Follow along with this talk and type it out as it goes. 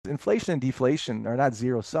inflation and deflation are not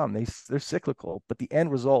zero sum. They're cyclical, but the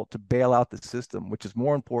end result to bail out the system, which is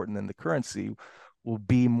more important than the currency, will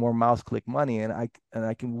be more mouse click money.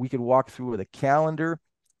 We could walk through with a calendar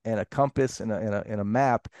and a compass and a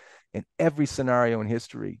map in every scenario in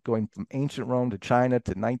history, going from ancient Rome to China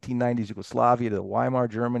to 1990s Yugoslavia to Weimar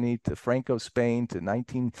Germany to Franco Spain to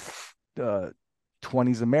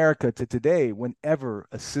 1920s America to today. Whenever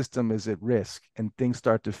a system is at risk and things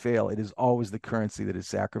start to fail, it is always the currency that is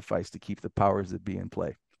sacrificed to keep the powers that be in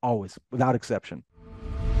play. Always, without exception.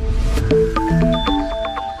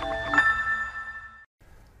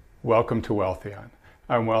 Welcome to Wealthion.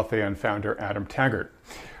 I'm Wealthion founder Adam Taggart.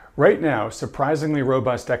 Right now, surprisingly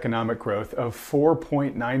robust economic growth of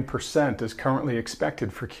 4.9% is currently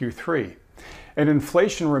expected for Q3. And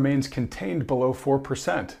inflation remains contained below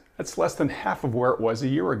 4%. That's less than half of where it was a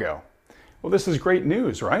year ago. Well, this is great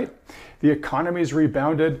news, right? The economy's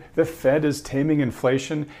rebounded, the Fed is taming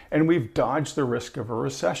inflation, and we've dodged the risk of a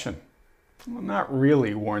recession. Well, not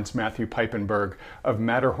really, warns Matthew Piepenburg of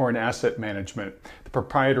Matterhorn Asset Management, the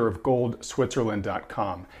proprietor of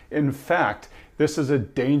goldswitzerland.com. In fact, this is a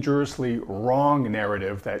dangerously wrong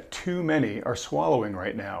narrative that too many are swallowing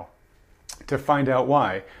right now. To find out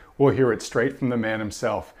why, we'll hear it straight from the man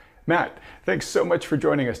himself. Matt, thanks so much for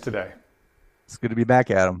joining us today. It's good to be back,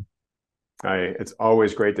 Adam. Hi, it's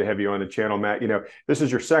always great to have you on the channel, Matt. You know, this is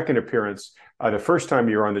your second appearance. The first time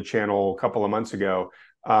you were on the channel a couple of months ago.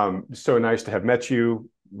 So nice to have met you.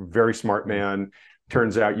 Very smart man.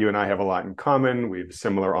 Turns out you and I have a lot in common. We have a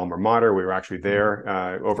similar alma mater. We were actually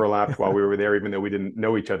there, overlapped while we were there, even though we didn't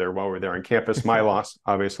know each other while we were there on campus. My loss,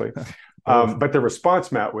 obviously. But the response,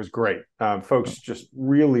 Matt, was great. Folks just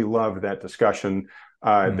really loved that discussion.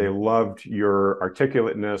 They loved your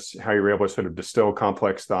articulateness, how you were able to sort of distill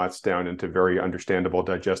complex thoughts down into very understandable,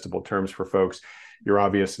 digestible terms for folks, your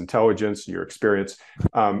obvious intelligence, your experience.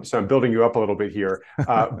 So I'm building you up a little bit here,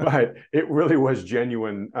 but it really was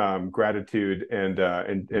genuine gratitude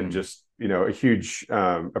and just, you know, a huge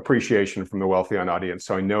appreciation from the Wealthion audience.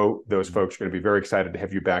 So I know those folks are going to be very excited to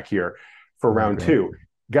have you back here for round two.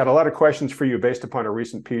 Got a lot of questions for you based upon a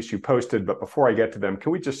recent piece you posted, but before I get to them,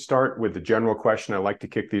 can we just start with the general question I like to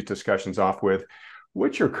kick these discussions off with?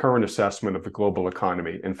 What's your current assessment of the global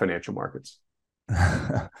economy and financial markets?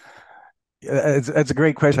 It's a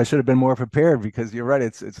great question. I should have been more prepared because you're right.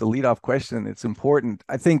 It's a leadoff question. It's important.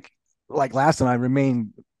 I think, like last time, I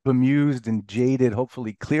remain bemused and jaded,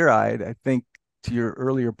 hopefully clear-eyed. I think to your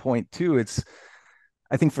earlier point too,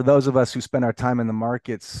 I think for those of us who spend our time in the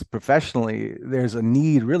markets professionally, there's a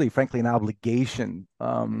need, really, frankly, an obligation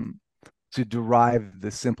to derive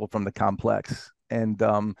the simple from the complex. And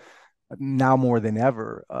now more than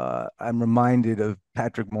ever, I'm reminded of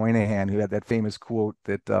Patrick Moynihan, who had that famous quote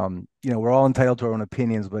that, we're all entitled to our own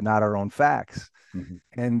opinions, but not our own facts.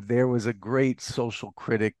 Mm-hmm. And there was a great social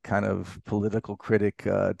critic, kind of political critic,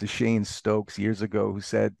 DeShane Stokes, years ago, who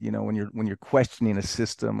said, when you're questioning a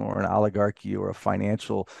system or an oligarchy or a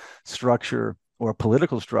financial structure or a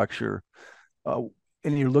political structure, and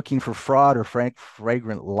you're looking for fraud or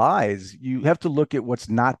flagrant lies, you have to look at what's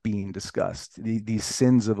not being discussed, these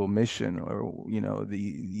sins of omission, or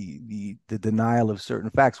the denial of certain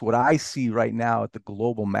facts. What I see right now at the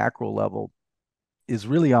global macro level is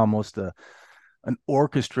really almost an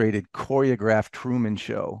orchestrated, choreographed Truman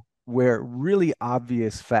Show, where really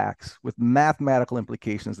obvious facts with mathematical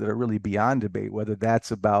implications that are really beyond debate, whether that's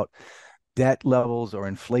about debt levels or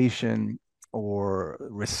inflation or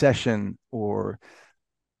recession or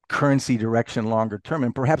currency direction longer term,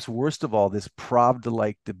 and perhaps worst of all, this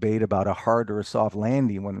Pravda-like debate about a hard or a soft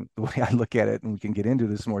landing. When the way I look at it, and we can get into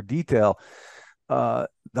this in more detail,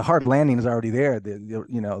 the hard landing is already there.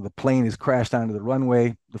 The plane is crashed onto the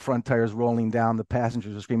runway, the front tires rolling down, the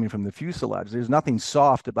passengers are screaming from the fuselage. There's nothing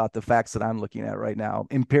soft about the facts that I'm looking at right now,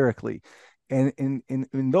 empirically. And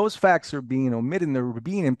those facts are being omitted, and they're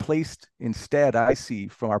being placed instead, I see,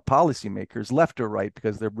 from our policymakers, left or right,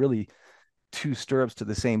 because they're really two stirrups to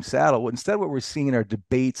the same saddle. Instead, what we're seeing are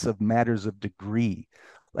debates of matters of degree,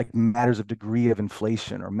 like matters of degree of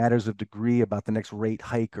inflation, or matters of degree about the next rate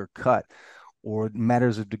hike or cut, or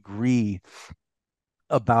matters of degree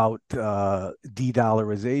about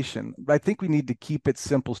de-dollarization. But I think we need to keep it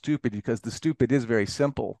simple, stupid, because the stupid is very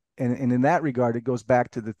simple. And in that regard, it goes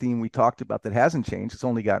back to the theme we talked about that hasn't changed. It's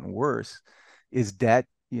only gotten worse, is debt.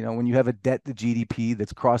 When you have a debt to GDP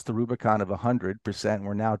that's crossed the Rubicon of 100%,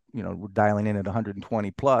 we're now, we're dialing in at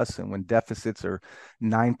 120 plus. And when deficits are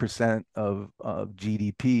 9% of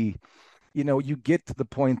GDP, you get to the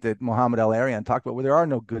point that Mohammed El-Arian talked about, where there are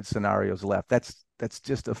no good scenarios left. That's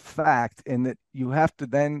just a fact. And that you have to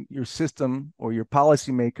then, your system or your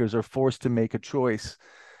policymakers are forced to make a choice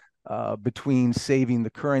between saving the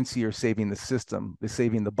currency or saving the system,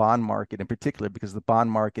 saving the bond market in particular, because the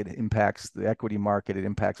bond market impacts the equity market, it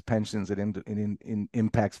impacts pensions, it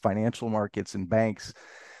impacts financial markets and banks.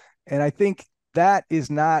 And I think that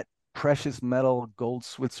is not precious metal gold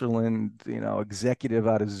Switzerland, executive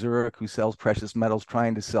out of Zurich who sells precious metals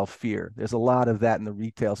trying to sell fear. There's a lot of that in the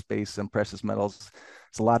retail space and precious metals.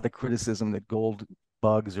 There's a lot of criticism that gold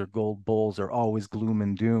bugs or gold bulls are always gloom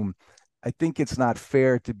and doom. I think it's not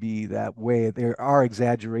fair to be that way. There are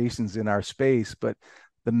exaggerations in our space, but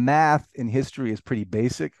the math in history is pretty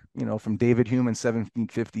basic, from David Hume in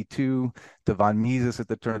 1752 to von Mises at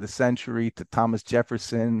the turn of the century to Thomas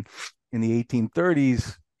Jefferson in the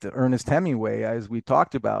 1830s to Ernest Hemingway. As we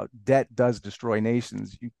talked about, debt does destroy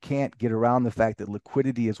nations. You can't get around the fact that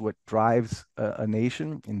liquidity is what drives a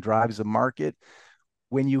nation and drives a market.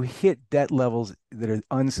 When you hit debt levels that are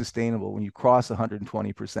unsustainable, when you cross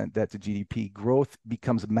 120% debt to GDP, growth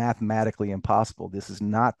becomes mathematically impossible. This is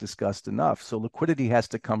not discussed enough. So liquidity has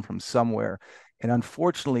to come from somewhere. And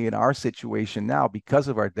unfortunately, in our situation now, because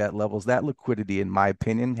of our debt levels, that liquidity, in my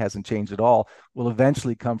opinion, hasn't changed at all, will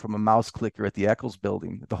eventually come from a mouse clicker at the Eccles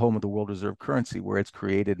building, the home of the world reserve currency, where it's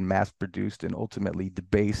created and mass produced and ultimately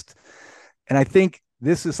debased. And I think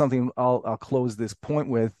this is something I'll close this point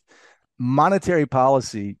with. Monetary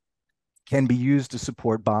policy can be used to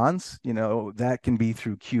support bonds. That can be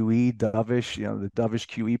through QE, dovish, the dovish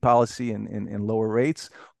QE policy and lower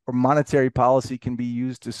rates, or monetary policy can be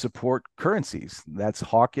used to support currencies. That's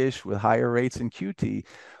hawkish with higher rates and QT.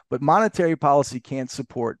 But monetary policy can't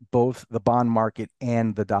support both the bond market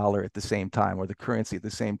and the dollar at the same time, or the currency at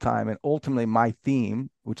the same time. And ultimately, my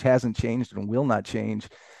theme, which hasn't changed and will not change,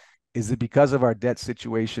 is that because of our debt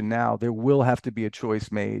situation now, there will have to be a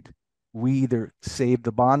choice made. We either save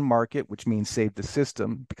the bond market, which means save the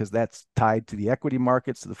system, because that's tied to the equity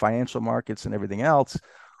markets, to the financial markets and everything else,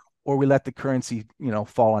 or we let the currency,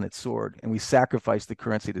 fall on its sword and we sacrifice the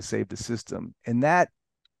currency to save the system. And that,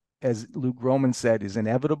 as Luke Gromen said, is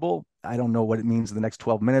inevitable. I don't know what it means in the next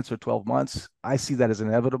 12 minutes or 12 months. I see that as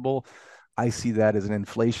inevitable. I see that as an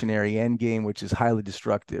inflationary endgame, which is highly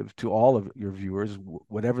destructive to all of your viewers,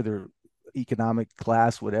 whatever their economic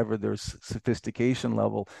class, whatever their sophistication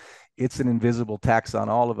level. It's an invisible tax on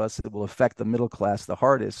all of us. It will affect the middle class the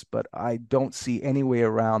hardest, but I don't see any way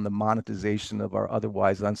around the monetization of our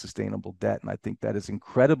otherwise unsustainable debt. And I think that is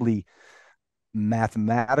incredibly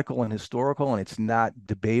mathematical and historical, and it's not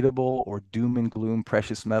debatable or doom and gloom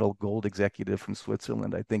precious metal gold executive from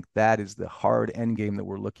Switzerland. I think that is the hard end game that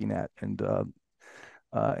we're looking at. And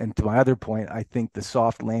to my other point, I think the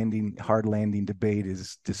soft landing, hard landing debate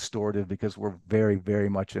is distortive because we're very, very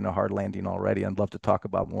much in a hard landing already. I'd love to talk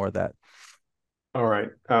about more of that. All right.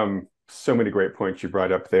 So many great points you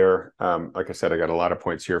brought up there. Like I said, I got a lot of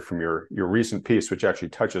points here from your recent piece, which actually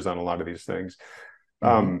touches on a lot of these things.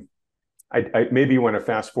 Mm-hmm. I maybe want to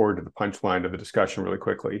fast forward to the punchline of the discussion really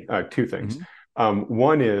quickly. Two things. Mm-hmm.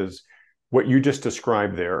 One is what you just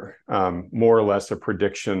described there, more or less a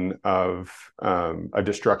prediction of a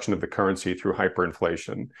destruction of the currency through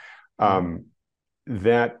hyperinflation.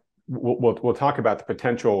 That we'll talk about the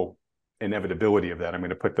potential inevitability of that. I'm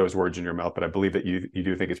going to put those words in your mouth, but I believe that you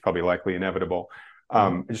do think it's probably likely inevitable.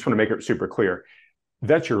 I just want to make it super clear.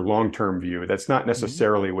 That's your long-term view. That's not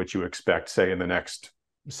necessarily what you expect, say, in the next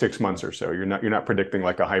 6 months or so. You're not predicting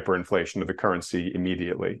like a hyperinflation of the currency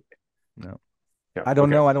immediately. No. Yeah, I don't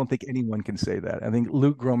know. I don't think anyone can say that. I think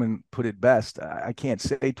Luke Gromen put it best. I can't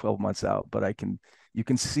say 12 months out, but you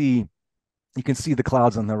can see the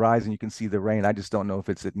clouds on the horizon. You can see the rain. I just don't know if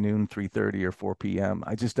it's at noon, 3:30 or 4 p.m.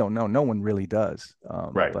 I just don't know. No one really does.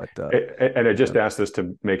 Right. But, and I just asked this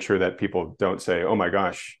to make sure that people don't say, oh my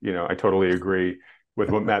gosh, I totally agree with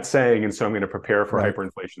what Matt's saying, and so I'm going to prepare for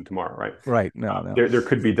hyperinflation tomorrow. Right. Right. No. There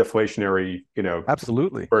could be deflationary,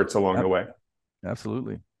 absolutely spurts along the way.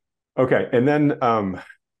 Absolutely. Okay. And then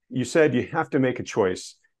you said you have to make a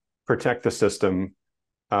choice, protect the system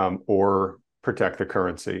or protect the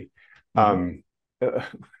currency. This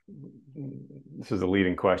is a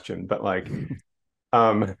leading question, but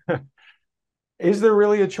is there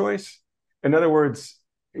really a choice? In other words,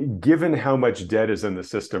 given how much debt is in the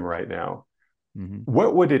system right now,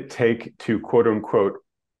 what would it take to quote unquote,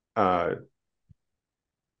 if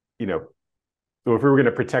we were going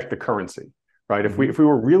to protect the currency? Right. If we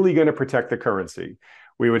were really going to protect the currency,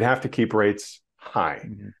 we would have to keep rates high,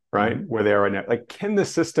 right? Where they are right now. Can the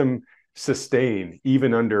system sustain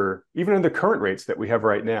even under current rates that we have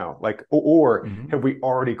right now? Or have we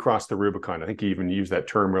already crossed the Rubicon? I think you even used that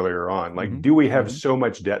term earlier on. Do we have so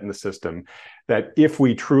much debt in the system that if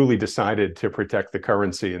we truly decided to protect the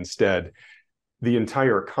currency instead, the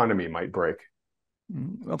entire economy might break?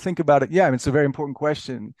 Well, think about it. Yeah, I mean, it's a very important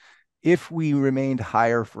question. If we remained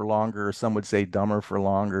higher for longer, or some would say dumber for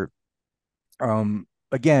longer,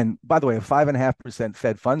 again, by the way, a 5.5%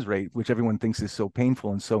 Fed funds rate, which everyone thinks is so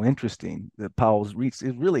painful and so interesting that Powell's reached,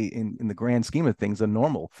 is really, in the grand scheme of things, a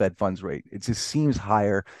normal Fed funds rate. It just seems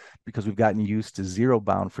higher because we've gotten used to zero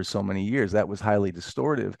bound for so many years. That was highly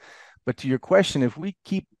distortive. But to your question, if we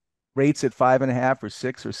keep rates at 5.5 or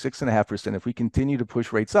 6.5%, if we continue to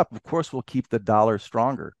push rates up, of course we'll keep the dollar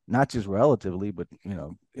stronger, not just relatively, but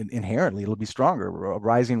inherently it'll be stronger.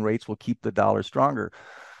 Rising rates will keep the dollar stronger.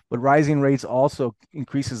 But rising rates also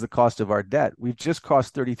increases the cost of our debt. We've just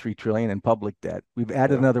cost 33 trillion in public debt. We've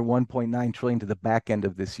added Yeah. another 1.9 trillion to the back end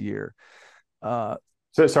of this year. Uh,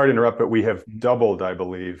 So sorry to interrupt, but we have doubled, I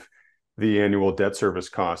believe, the annual debt service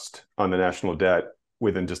cost on the national debt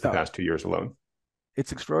within just the uh, past 2 years alone.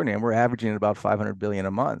 it's extraordinary. And we're averaging about 500 billion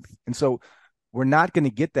a month. And so we're not going to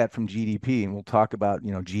get that from GDP. And we'll talk about,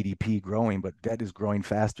 GDP growing, but debt is growing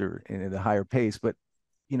faster and at a higher pace. But,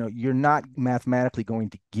 you're not mathematically going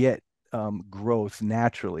to get growth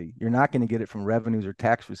naturally. You're not going to get it from revenues or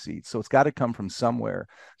tax receipts. So it's got to come from somewhere.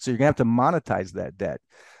 So you're going to have to monetize that debt.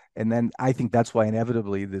 And then I think that's why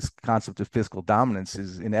inevitably this concept of fiscal dominance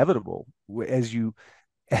is inevitable. As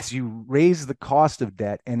you raise the cost of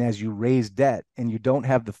debt and as you raise debt and you don't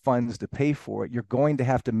have the funds to pay for it, you're going to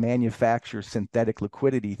have to manufacture synthetic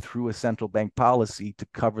liquidity through a central bank policy to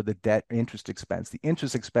cover the debt interest expense. The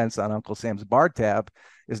interest expense on Uncle Sam's bar tab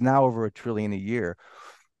is now over $1 trillion a year.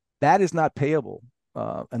 That is not payable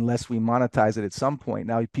unless we monetize it at some point.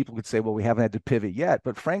 Now, people could say, well, we haven't had to pivot yet.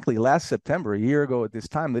 But frankly, last September, a year ago at this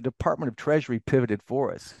time, the Department of Treasury pivoted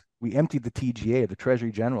for us. We emptied the TGA, the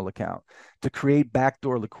Treasury General account, to create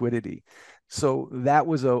backdoor liquidity. So that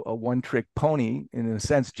was a one-trick pony. In a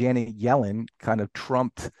sense, Janet Yellen kind of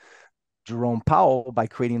trumped Jerome Powell by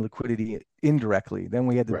creating liquidity indirectly. Then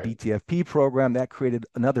we had the Right. BTFP program that created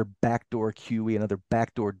another backdoor QE, another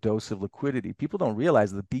backdoor dose of liquidity. People don't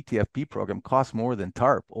realize the BTFP program costs more than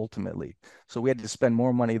TARP ultimately. So we had to spend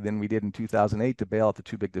more money than we did in 2008 to bail out the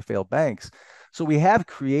too big to fail banks. So we have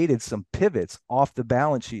created some pivots off the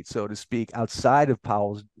balance sheet, so to speak, outside of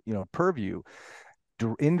Powell's purview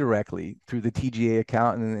indirectly through the TGA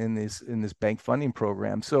account and in this bank funding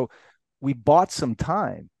program. So we bought some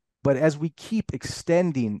time. But as we keep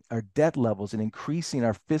extending our debt levels and increasing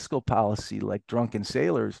our fiscal policy like drunken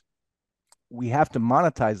sailors, we have to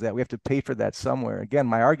monetize that. We have to pay for that somewhere. Again,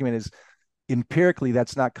 my argument is empirically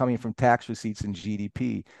that's not coming from tax receipts and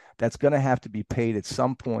GDP. That's going to have to be paid at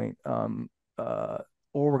some point. Or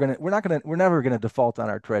we're never gonna default on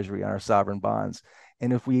our treasury, on our sovereign bonds.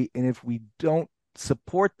 And if we don't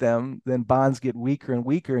support them, then bonds get weaker and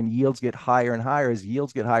weaker and yields get higher and higher. As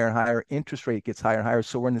yields get higher and higher, interest rate gets higher and higher.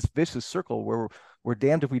 So we're in this vicious circle where we're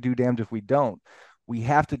damned if we do, damned if we don't. We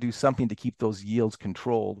have to do something to keep those yields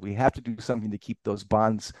controlled. We have to do something to keep those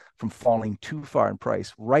bonds from falling too far in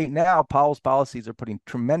price. Right now, Powell's policies are putting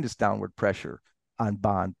tremendous downward pressure on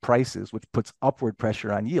bond prices, which puts upward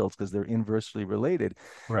pressure on yields because they're inversely related.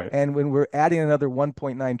 Right. And when we're adding another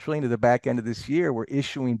 1.9 trillion to the back end of this year, we're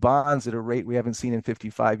issuing bonds at a rate we haven't seen in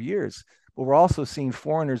 55 years. But we're also seeing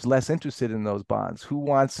foreigners less interested in those bonds. Who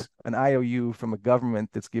wants an IOU from a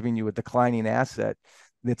government that's giving you a declining asset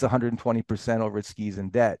that's 120% over its skis in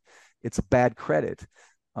debt? It's a bad credit.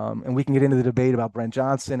 And we can get into the debate about Brent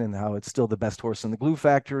Johnson and how it's still the best horse in the glue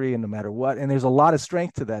factory and no matter what. And there's a lot of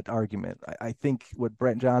strength to that argument. I think what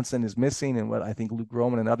Brent Johnson is missing and what I think Luke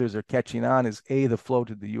Groman and others are catching on is A, the flow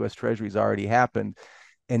to the US Treasury has already happened.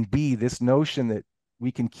 And B, this notion that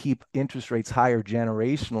we can keep interest rates higher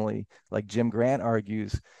generationally, like Jim Grant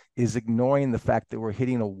argues, is ignoring the fact that we're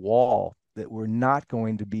hitting a wall, that we're not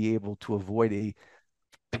going to be able to avoid a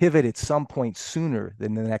pivot at some point sooner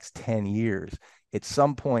than the next 10 years. At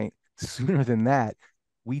some point sooner than that,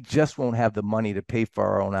 we just won't have the money to pay for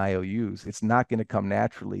our own IOUs. It's not going to come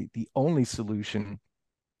naturally. The only solution,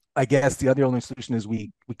 I guess, the other only solution is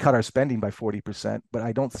we cut our spending by 40%, but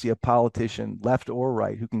I don't see a politician, left or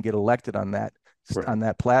right, who can get elected on that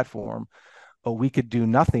platform. Oh, we could do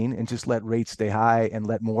nothing and just let rates stay high and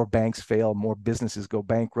let more banks fail, more businesses go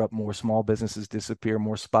bankrupt, more small businesses disappear,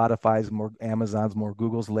 more Spotify's, more Amazon's, more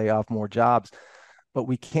Google's lay off more jobs. But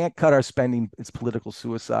we can't cut our spending. It's political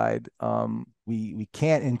suicide. We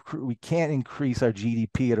can't increase our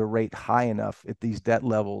GDP at a rate high enough at these debt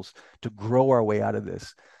levels to grow our way out of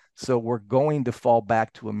this. So we're going to fall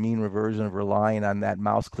back to a mean reversion of relying on that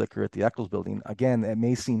mouse clicker at the Eccles building. Again, it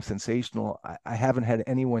may seem sensational. I haven't had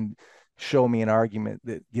anyone show me an argument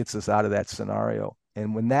that gets us out of that scenario.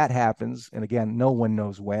 And when that happens, and again, no one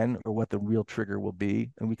knows when or what the real trigger will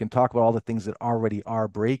be, and we can talk about all the things that already are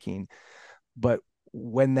breaking, but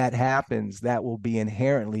when that happens, that will be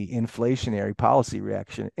inherently inflationary policy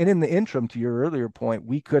reaction. And in the interim, to your earlier point,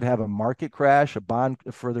 we could have a market crash,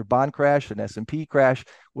 a further bond crash, an S&P crash,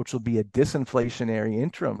 which will be a disinflationary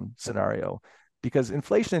interim scenario. Because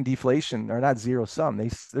inflation and deflation are not zero sum;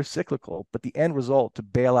 they're cyclical. But the end result to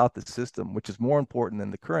bail out the system, which is more important than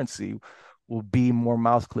the currency, will be more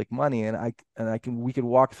mouse click money. We could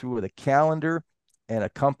walk through with a calendar and a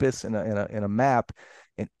compass and a map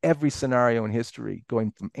in every scenario in history,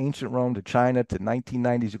 going from ancient Rome to China to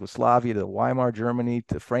 1990s Yugoslavia to Weimar Germany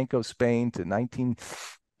to Franco Spain to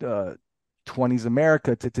 1920s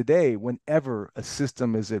America to today. Whenever a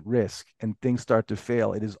system is at risk and things start to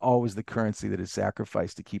fail, it is always the currency that is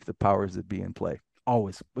sacrificed to keep the powers that be in play.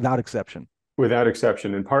 Always, without exception. Without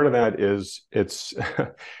exception. And part of that is it's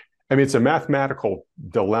I mean, it's a mathematical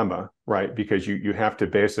dilemma, right? Because you have to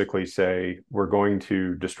basically say we're going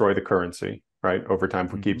to destroy the currency, right, over time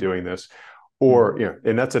if we keep doing this, or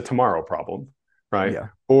and that's a tomorrow problem, right? Yeah.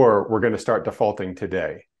 Or we're going to start defaulting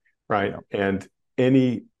today, right? Yeah. And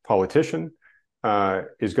any politician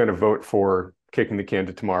is going to vote for kicking the can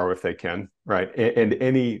to tomorrow if they can, right? And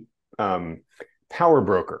any power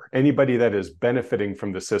broker, anybody that is benefiting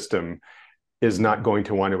from the system, is not going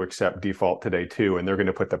to want to accept default today too, and they're going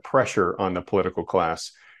to put the pressure on the political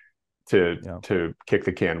class to kick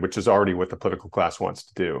the can, which is already what the political class wants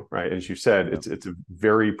to do, right? As you said, it's a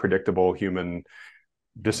very predictable human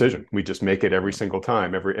decision. We just make it every single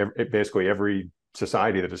time. Basically every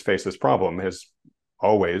society that has faced this problem has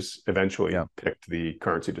always eventually picked the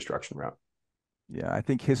currency destruction route. Yeah, I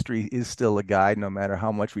think history is still a guide, no matter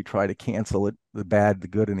how much we try to cancel it, the bad, the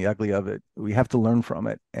good, and the ugly of it. We have to learn from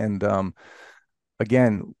it. And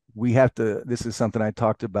again, we have to, this is something I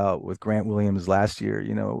talked about with Grant Williams last year.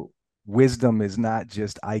 Wisdom is not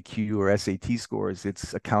just IQ or SAT scores.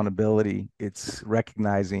 It's accountability. It's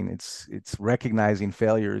recognizing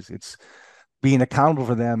failures. It's being accountable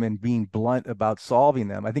for them and being blunt about solving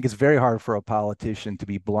them. I think it's very hard for a politician to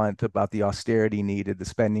be blunt about the austerity needed, the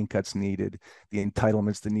spending cuts needed, the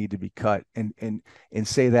entitlements that need to be cut, and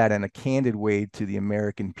say that in a candid way to the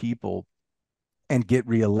American people and get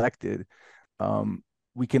reelected.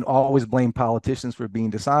 We can always blame politicians for being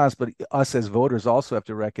dishonest, but us as voters also have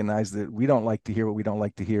to recognize that we don't like to hear what we don't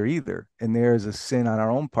like to hear either. And there is a sin on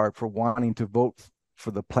our own part for wanting to vote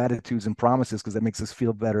for the platitudes and promises because that makes us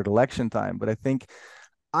feel better at election time. But I think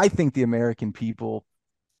the American people,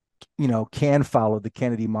 can follow the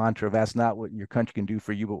Kennedy mantra of ask not what your country can do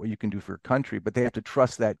for you, but what you can do for your country. But they have to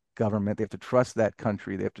trust that government. They have to trust that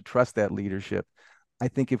country. They have to trust that leadership. I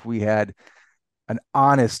think if we had an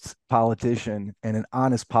honest politician and an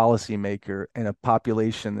honest policymaker and a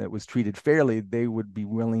population that was treated fairly, they would be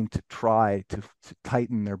willing to try to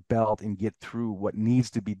tighten their belt and get through what needs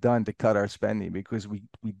to be done to cut our spending, because we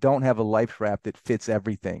don't have a life raft that fits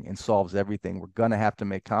everything and solves everything. We're going to have to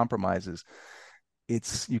make compromises.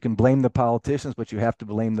 You can blame the politicians, but you have to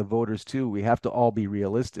blame the voters too. We have to all be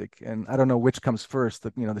realistic. And I don't know which comes first,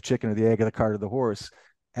 the chicken or the egg or the cart or the horse.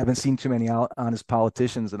 I haven't seen too many honest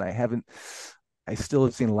politicians, and I still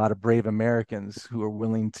have seen a lot of brave Americans who are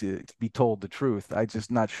willing to be told the truth. I'm just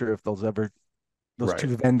not sure if those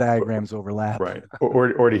two Venn diagrams overlap. Right.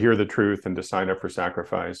 Or to hear the truth and to sign up for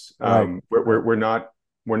sacrifice. Right.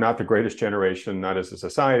 We're not the greatest generation, not as a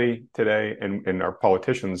society today, and our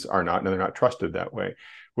politicians are not, and they're not trusted that way.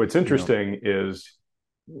 What's interesting is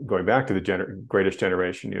going back to the greatest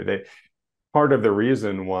generation, part of the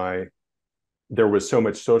reason why there was so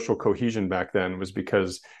much social cohesion back then was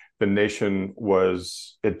because the nation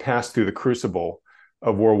had passed through the crucible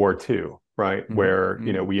of World War II, right? Mm-hmm. Where,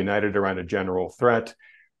 we united around a general threat.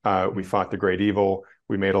 We fought the great evil.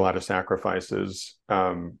 We made a lot of sacrifices.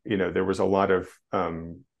 There was a lot of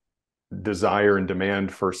desire and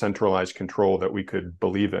demand for centralized control that we could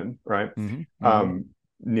believe in, right? Mm-hmm.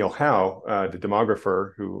 Neil Howe, the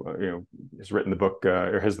demographer who has written the book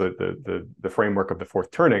or has the framework of the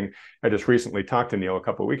fourth turning. I just recently talked to Neil a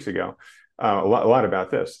couple of weeks ago. A lot about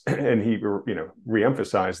this, and he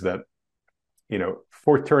reemphasized that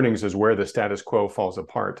fourth turnings is where the status quo falls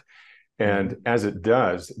apart, and as it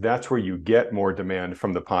does, that's where you get more demand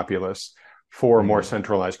from the populace for more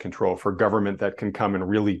centralized control, for government that can come and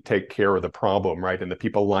really take care of the problem, right? And the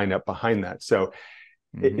people line up behind that. So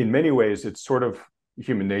in many ways, it's sort of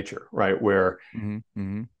human nature, right? Where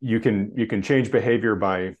you can change behavior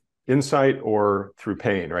by insight or through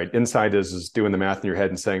pain, right? Insight is doing the math in your head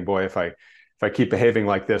and saying, boy, if I keep behaving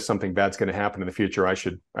like this, something bad's going to happen in the future. I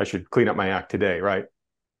should clean up my act today, right?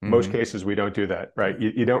 Most cases we don't do that, right?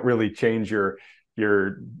 You don't really change your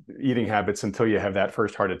eating habits until you have that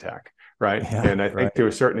first heart attack, right? Yeah, and I think to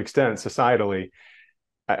a certain extent, societally,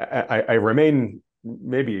 I remain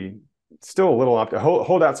maybe still a little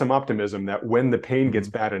hold out some optimism that when the pain gets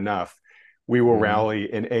Mm-hmm. bad enough, we will Mm-hmm.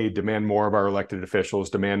 rally and demand more of our elected officials,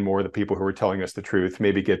 demand more of the people who are telling us the truth,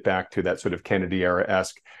 maybe get back to that sort of Kennedy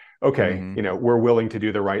era-esque, okay, Mm-hmm. we're willing to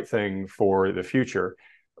do the right thing for the future.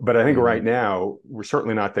 But I think Mm-hmm. right now we're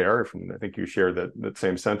certainly not there. I think you share that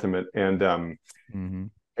same sentiment. Mm-hmm.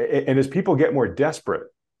 And as people get more desperate,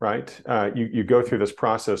 right, you go through this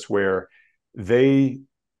process where they,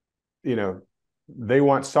 you know, they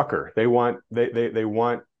want succor. They want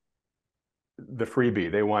the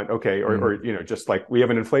freebie. They want, okay, Mm-hmm. just like we have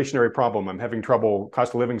an inflationary problem. I'm having trouble,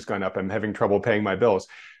 cost of living's gone up. I'm having trouble paying my bills.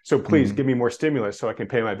 So please Mm-hmm. give me more stimulus so I can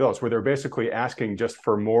pay my bills, where they're basically asking just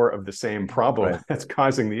for more of the same problem Right. that's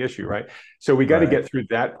causing the issue, right? So we got to Right. get through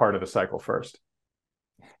that part of the cycle first.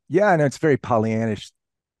 Yeah, and it's very Pollyannish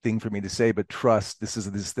thing for me to say, but trust,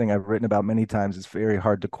 this thing I've written about many times. It's very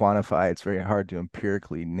hard to quantify. It's very hard to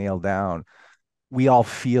empirically nail down. We all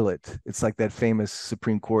feel it. It's like that famous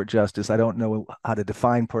Supreme Court justice. I don't know how to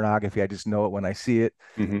define pornography. I just know it when I see it.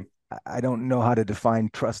 Mm-hmm. I don't know how to define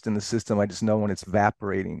trust in the system. I just know when it's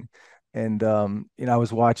evaporating. And I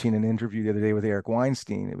was watching an interview the other day with Eric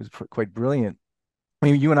Weinstein. It was quite brilliant. I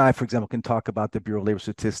mean, you and I, for example, can talk about the Bureau of Labor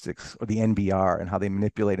Statistics or the NBR and how they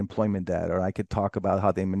manipulate employment data, or I could talk about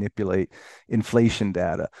how they manipulate inflation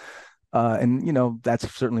data. And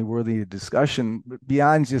that's certainly worthy of discussion. But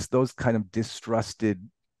beyond just those kind of distrusted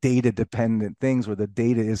data dependent things where the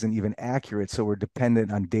data isn't even accurate, so we're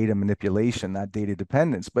dependent on data manipulation, not data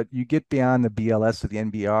dependence. But you get beyond the BLS or the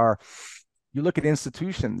NBR, you look at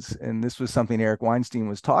institutions, and this was something Eric Weinstein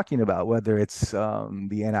was talking about, whether it's the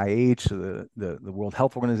NIH or the World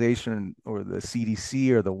Health Organization or the CDC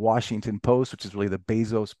or the Washington Post, which is really the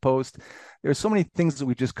Bezos Post. There's so many things that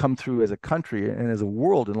we've just come through as a country and as a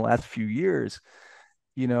world in the last few years.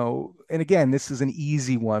 And again, this is an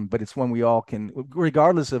easy one, but it's one we all can,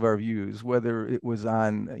 regardless of our views, whether it was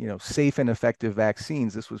on, safe and effective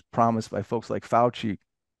vaccines. This was promised by folks like Fauci.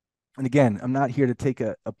 And again, I'm not here to take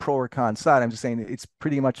a pro or con side. I'm just saying it's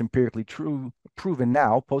pretty much empirically true, proven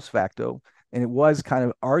now, post facto. And it was kind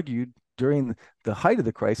of argued during the height of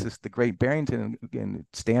the crisis, the Great Barrington and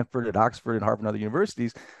Stanford, at Oxford, and Harvard, and other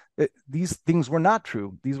universities, that these things were not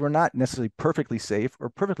true. These were not necessarily perfectly safe or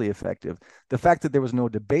perfectly effective. The fact that there was no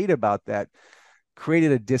debate about that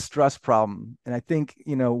created a distrust problem. And I think,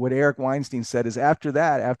 what Eric Weinstein said is after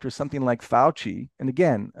that, after something like Fauci, and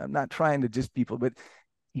again, I'm not trying to just people, but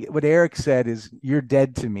what Eric said is, you're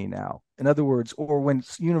dead to me now. In other words, or when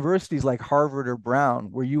universities like Harvard or Brown,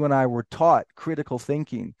 where you and I were taught critical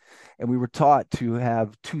thinking, and we were taught to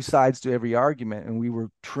have two sides to every argument, and we were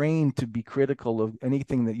trained to be critical of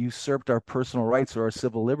anything that usurped our personal rights or our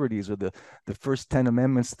civil liberties or the first 10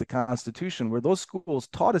 amendments to the Constitution, where those schools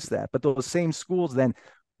taught us that. But those same schools then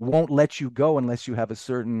won't let you go unless you have a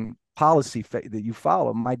certain policy that you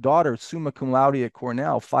follow. My daughter, summa cum laude at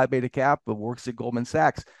Cornell, Phi Beta Kappa, works at Goldman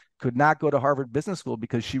Sachs, could not go to Harvard Business School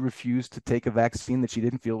because she refused to take a vaccine that she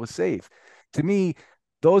didn't feel was safe. To me,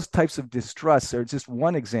 those types of distrusts are just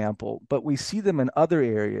one example, but we see them in other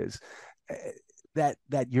areas. That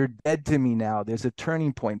you're dead to me now. There's a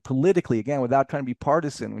turning point politically, again, without trying to be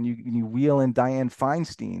partisan. When you wheel in Dianne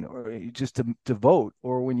Feinstein, or just to vote,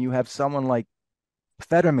 or when you have someone like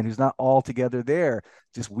Fetterman, who's not altogether there,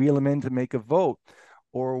 just wheel him in to make a vote.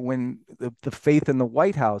 Or when the faith in the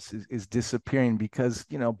White House is disappearing because,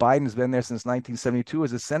 Biden's been there since 1972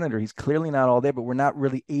 as a senator. He's clearly not all there, but we're not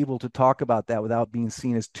really able to talk about that without being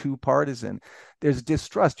seen as too partisan. There's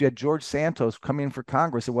distrust. You had George Santos come in for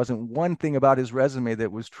Congress. There wasn't one thing about his resume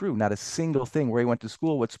that was true, not a single thing, where he went to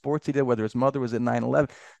school, what sports he did, whether his mother was at 9/11.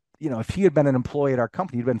 If he had been an employee at our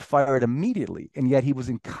company, he'd been fired immediately. And yet he was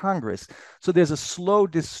in Congress. So there's a slow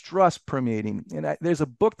distrust permeating. And there's a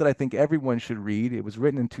book that I think everyone should read. It was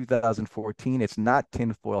written in 2014. It's not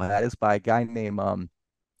tinfoil hat. It's by a guy named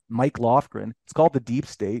Mike Lofgren. It's called The Deep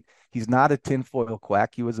State. He's not a tinfoil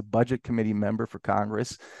quack. He was a budget committee member for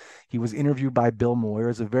Congress. He was interviewed by Bill Moyer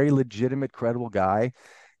as a very legitimate, credible guy.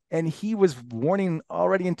 And he was warning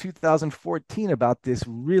already in 2014 about this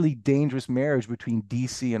really dangerous marriage between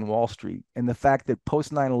DC and Wall Street. And the fact that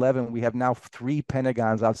post 9/11, we have now three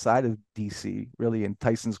Pentagons outside of DC, really in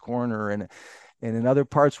Tyson's Corner and in other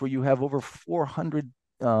parts where you have over 400,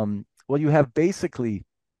 you have basically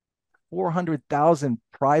 400,000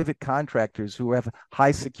 private contractors who have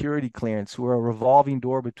high security clearance, who are a revolving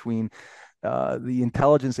door between the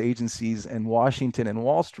intelligence agencies and Washington and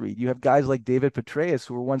Wall Street. You have guys like David Petraeus,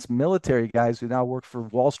 who were once military guys who now work for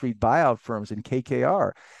Wall Street buyout firms and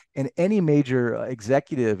KKR. And any major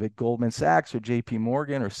executive at Goldman Sachs or JP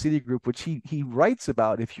Morgan or Citigroup, which he writes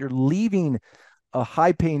about, if you're leaving a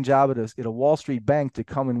high-paying job at a Wall Street bank to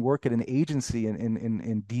come and work at an agency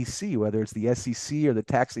in DC, whether it's the SEC or the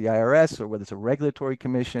tax the IRS or whether it's a regulatory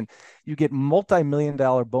commission. You get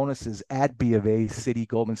multi-million-dollar bonuses at B of A, Citi,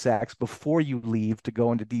 Goldman Sachs before you leave to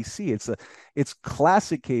go into DC. It's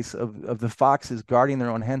classic case of the foxes guarding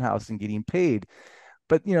their own henhouse and getting paid.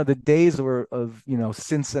 But the days of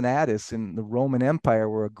Cincinnatus in the Roman Empire,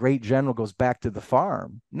 where a great general goes back to the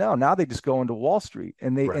farm. No, now they just go into Wall Street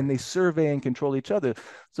and Right. they survey and control each other.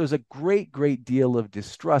 So there's a great deal of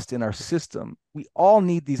distrust in our system. We all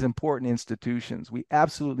need these important institutions. We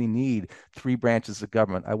absolutely need three branches of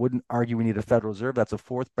government. I wouldn't argue we need a Federal Reserve. That's a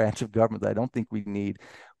fourth branch of government that I don't think we need.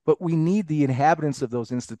 But we need the inhabitants of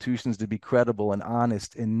those institutions to be credible and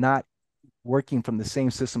honest and not working from the same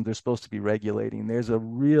system they're supposed to be regulating. There's a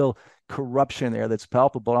real corruption there that's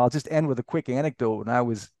palpable. And I'll just end with a quick anecdote. When I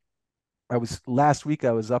was last week,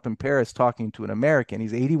 I was up in Paris talking to an American.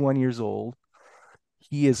 He's 81 years old.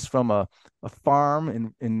 He is from a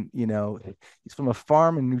farm he's from a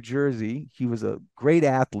farm in New Jersey. He was a great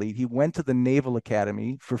athlete. He went to the Naval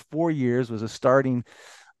Academy for 4 years, was a starting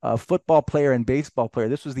football player and baseball player.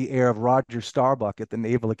 This was the era of Roger Starbuck at the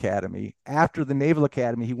Naval Academy. After the Naval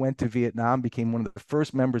Academy, he went to Vietnam, became one of the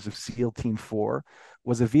first members of SEAL Team 4,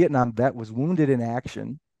 was a Vietnam vet, was wounded in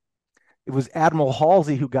action. It was Admiral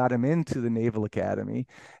Halsey who got him into the Naval Academy.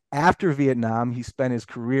 After Vietnam, he spent his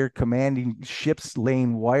career commanding ships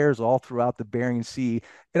laying wires all throughout the Bering Sea.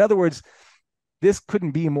 In other words, this couldn't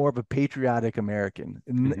be more of a patriotic American.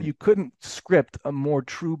 Mm-hmm. You couldn't script a more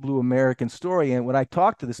true blue American story. And when I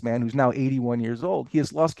talk to this man who's now 81 years old, he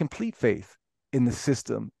has lost complete faith in the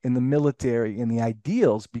system, in the military, in the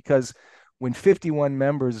ideals, because when 51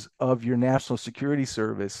 members of your national security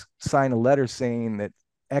service sign a letter saying that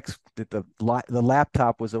the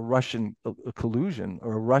laptop was a Russian collusion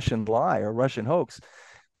or a Russian lie or a Russian hoax,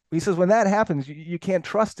 he says when that happens, you can't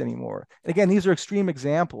trust anymore. And again, these are extreme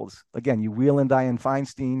examples. Again, you wheel in Dianne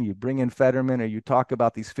Feinstein, you bring in Fetterman, or you talk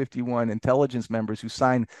about these 51 intelligence members who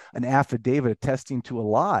sign an affidavit attesting to a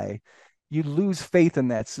lie. You lose faith in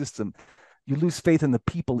that system. You lose faith in the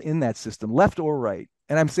people in that system, left or right.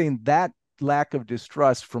 And I'm saying that lack of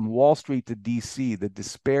distrust from Wall Street to DC, the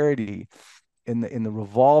disparity in the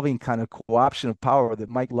revolving kind of co-option of power that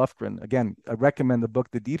Mike Lufgren, again, I recommend the book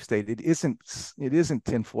The Deep State. It isn't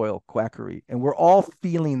tinfoil quackery, and we're all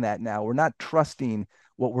feeling that now. We're not trusting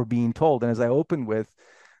what we're being told. And as I opened with,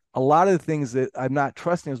 a lot of the things that I'm not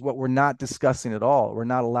trusting is what we're not discussing at all. We're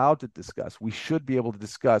not allowed to discuss. We should be able to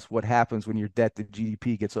discuss what happens when your debt to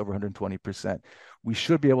GDP gets over 120%. We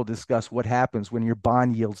should be able to discuss what happens when your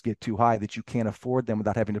bond yields get too high that you can't afford them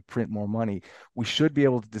without having to print more money. We should be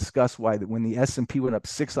able to discuss why that when the S&P went up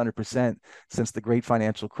 600% since the great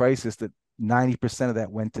financial crisis, that 90% of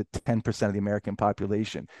that went to 10% of the American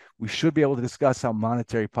population. We should be able to discuss how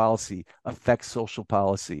monetary policy affects social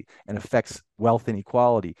policy and affects wealth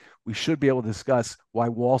inequality. We should be able to discuss why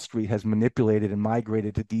Wall Street has manipulated and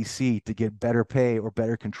migrated to DC to get better pay or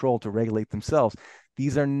better control to regulate themselves.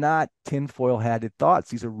 These are not tinfoil hatted thoughts.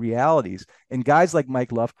 These are realities. And guys like Mike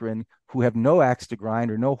Lufgren, who have no axe to grind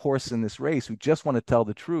or no horse in this race, who just want to tell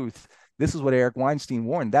the truth, this is what Eric Weinstein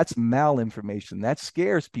warned. That's malinformation. That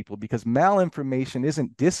scares people because malinformation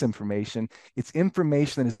isn't disinformation. It's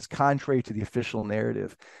information that is contrary to the official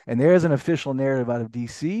narrative. And there's an official narrative out of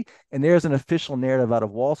DC, and there's an official narrative out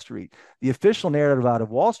of Wall Street. The official narrative out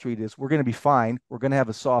of Wall Street is we're going to be fine. We're going to have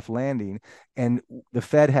a soft landing, and the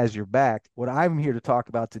Fed has your back. What I'm here to talk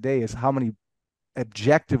about today is how many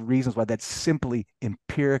objective reasons why that's simply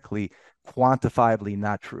empirically, quantifiably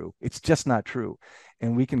not true. It's just not true.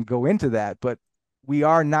 And we can go into that, but we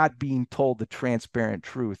are not being told the transparent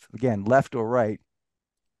truth. Again, left or right.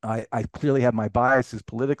 I clearly have my biases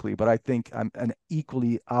politically, but I think I'm an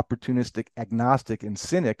equally opportunistic agnostic and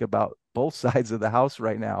cynic about both sides of the house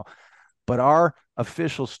right now. But our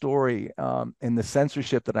official story and the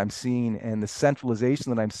censorship that I'm seeing and the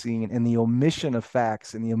centralization that I'm seeing and the omission of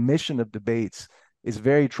facts and the omission of debates is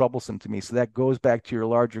very troublesome to me. So that goes back to your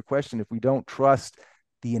larger question. If we don't trust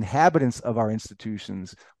the inhabitants of our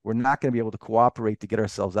institutions, we're not going to be able to cooperate to get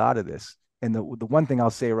ourselves out of this. And the one thing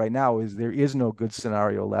I'll say right now is there is no good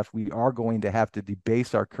scenario left. We are going to have to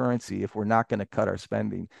debase our currency if we're not going to cut our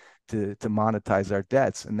spending to monetize our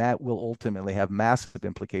debts. And that will ultimately have massive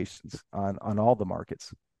implications on all the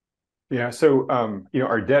markets. Yeah. So,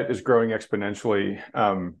 our debt is growing exponentially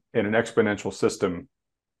in an exponential system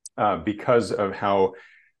because of how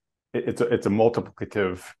it's a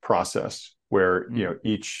multiplicative process where,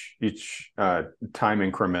 each time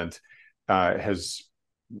increment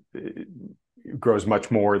grows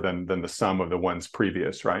much more than the sum of the ones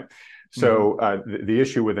previous, right? So the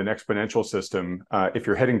issue with an exponential system, if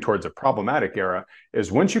you're heading towards a problematic era,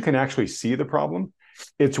 is once you can actually see the problem,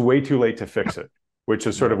 it's way too late to fix it, which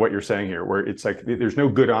is sort of what you're saying here, where it's like there's no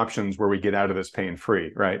good options where we get out of this pain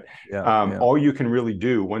free, right? All you can really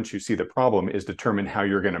do once you see the problem is determine how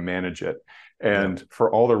you're going to manage it. And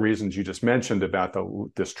for all the reasons you just mentioned about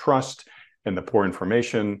the distrust and the poor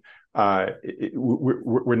information,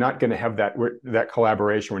 we're not going to have that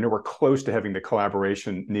collaboration. We're nowhere close to having the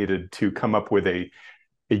collaboration needed to come up with a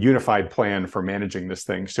unified plan for managing this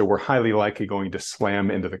thing. So we're highly likely going to slam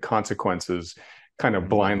into the consequences kind of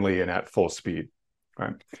blindly and at full speed.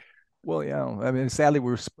 Right. Well, yeah. I mean, sadly,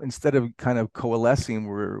 we're instead of kind of coalescing,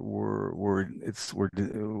 we're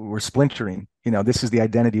splintering. You know, this is the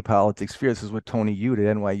identity politics fear. This is what Tony Yu at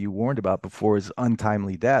NYU warned about before his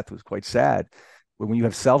untimely death. It was quite sad. When you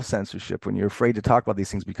have self-censorship, when you're afraid to talk about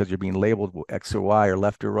these things because you're being labeled X or Y or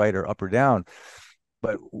left or right or up or down.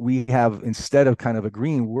 But we have, instead of kind of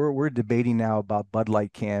agreeing, we're debating now about Bud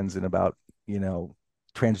Light cans and about, you know,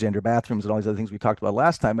 transgender bathrooms and all these other things we talked about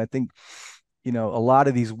last time. I think, you know, a lot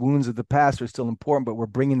of these wounds of the past are still important, but we're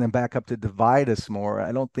bringing them back up to divide us more.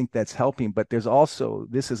 I don't think that's helping. But there's also,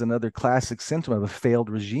 this is another classic symptom of a failed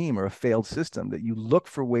regime or a failed system, that you look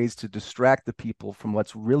for ways to distract the people from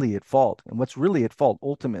what's really at fault. And what's really at fault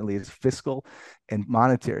ultimately is fiscal and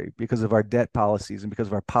monetary, because of our debt policies and because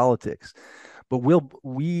of our politics. But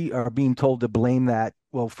we are being told to blame that.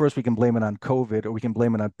 Well, first we can blame it on COVID, or we can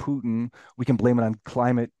blame it on Putin. We can blame it on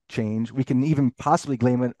climate change. We can even possibly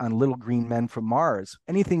blame it on little green men from Mars.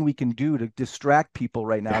 Anything we can do to distract people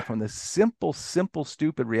right now from the simple,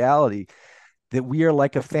 stupid reality that we are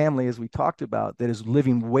like a family, as we talked about, that is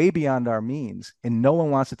living way beyond our means. And no one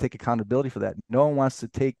wants to take accountability for that. No one wants to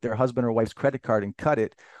take their husband or wife's credit card and cut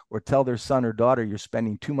it, or tell their son or daughter, you're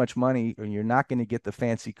spending too much money, or you're not going to get the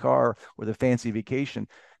fancy car or the fancy vacation.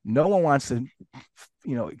 No one wants to,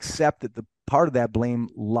 you know, accept that the part of that blame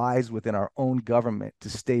lies within our own government. To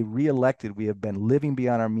stay reelected, we have been living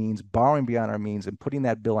beyond our means, borrowing beyond our means, and putting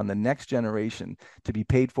that bill on the next generation to be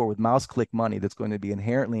paid for with mouse click money that's going to be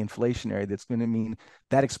inherently inflationary. That's going to mean,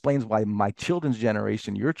 that explains why my children's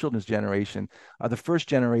generation, your children's generation, are the first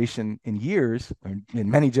generation in years, or in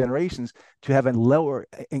many generations, to have a lower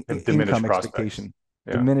income expectation,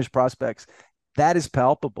 diminished prospects. That is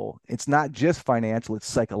palpable. It's not just financial, it's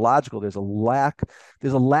psychological. There's a lack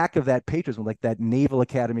of that patriotism, like that Naval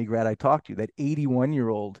Academy grad I talked to, that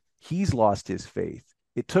 81-year-old, he's lost his faith.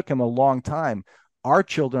 It took him a long time. Our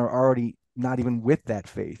children are already not even with that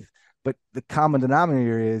faith. But the common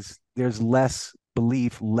denominator is there's less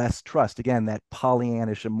belief, less trust. Again, that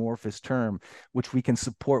Pollyannish amorphous term, which we can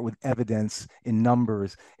support with evidence in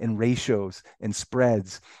numbers and ratios and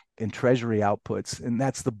spreads and treasury outputs. And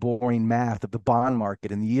that's the boring math of the bond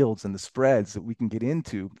market and the yields and the spreads that we can get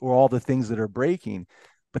into, or all the things that are breaking.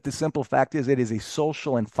 But the simple fact is, it is a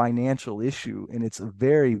social and financial issue, and it's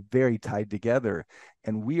very, very tied together.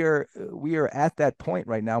 And we are at that point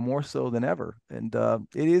right now, more so than ever. And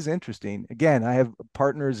it is interesting. Again, I have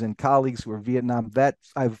partners and colleagues who are Vietnam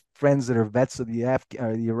vets. I have friends that are vets of the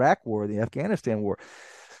Iraq War, the Afghanistan War.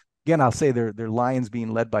 Again, I'll say they're lions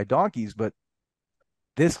being led by donkeys, but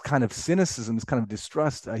this kind of cynicism, this kind of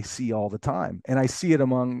distrust, I see all the time. And I see it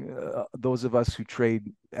among those of us who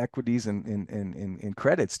trade equities and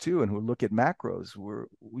credits too, and who look at macros.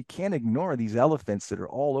 We can't ignore these elephants that are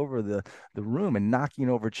all over the room and knocking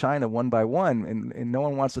over China one by one, and no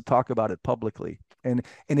one wants to talk about it publicly. And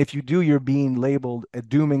if you do, you're being labeled a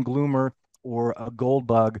doom and gloomer or a gold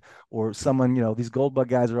bug, or someone, you know, these gold bug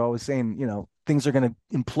guys are always saying, you know, things are going to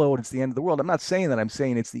implode. It's the end of the world. I'm not saying that. I'm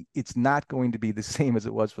saying it's not going to be the same as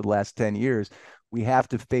it was for the last 10 years. We have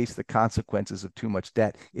to face the consequences of too much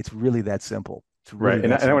debt. It's really that simple. Really right.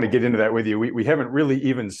 And I want to get into that with you. We haven't really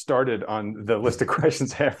even started on the list of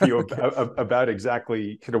questions I have for you about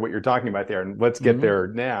exactly kind of what you're talking about there. And let's get there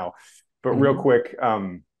now. But real quick,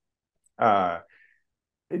 to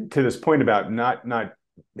this point about not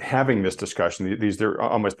having this discussion,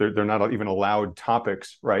 they're not even allowed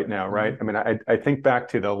topics right now, right? I mean, I think back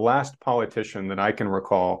to the last politician that I can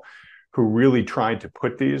recall who really tried to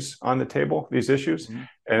put these on the table, these issues,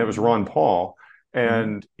 and it was Ron Paul.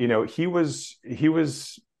 And you know, he was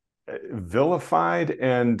vilified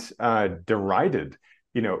and derided,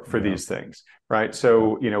 you know, for these things, right?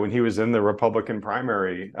 So you know, when he was in the Republican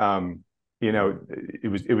primary, you know,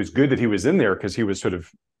 it was good that he was in there, because he was sort of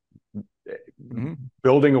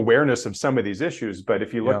building awareness of some of these issues. But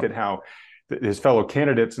if you look at how his fellow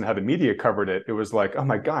candidates and how the media covered it, it was like, oh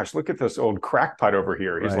my gosh, look at this old crackpot over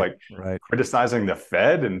here. He's Right, like right. criticizing the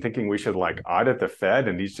Fed and thinking we should like audit the Fed,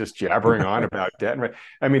 and he's just jabbering on about debt.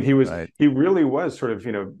 I mean, Right. he really was sort of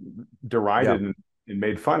Yeah. derided and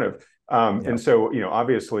made fun of. Yeah. And so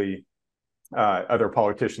obviously other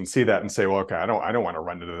politicians see that and say, well, okay, I don't want to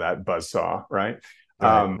run into that buzzsaw, right?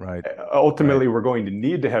 Right. Um, Right. Right. Ultimately, we're going to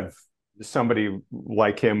need to have somebody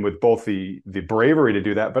like him with both the bravery to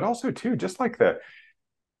do that, but also too just like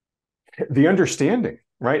the understanding,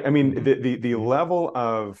 right? I mean, Hmm. the Hmm. level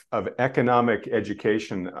of economic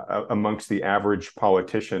education amongst the average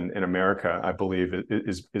politician in America, I believe,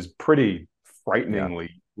 is pretty Yeah.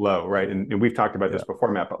 frighteningly low, right? And we've talked about Yeah. this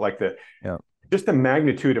before, Matt, but like the Yeah. just the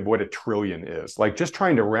magnitude of what a trillion is, like just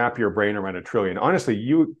trying to wrap your brain around a trillion. Honestly,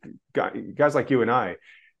 you guys like you and I,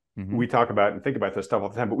 Hmm. we talk about and think about this stuff all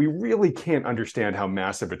the time, but we really can't understand how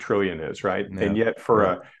massive a trillion is, right? And Yeah. yet for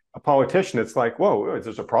Yeah. a politician, it's like, whoa,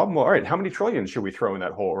 there's a problem. Well, all right, how many trillions should we throw in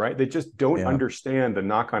that hole, right? They just don't Yeah. understand the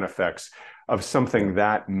knock-on effects of Yeah. something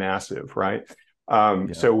that massive, right? Yeah.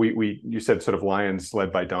 So you said sort of lions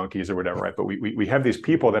led by donkeys or whatever, right? But we have these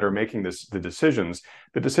people that are making the decisions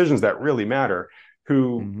that really matter,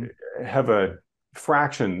 who Hmm. have a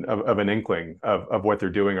fraction of an inkling of what they're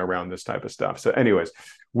doing around this type of stuff. So, anyways,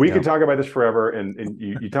 we Yeah. could talk about this forever. And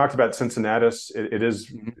you talked about Cincinnatus. It is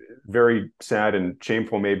Hmm. very sad and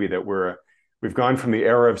shameful, maybe, that we've gone from the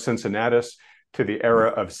era of Cincinnatus to the era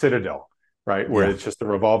of Citadel, right, where Yeah. it's just a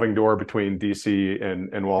revolving door between DC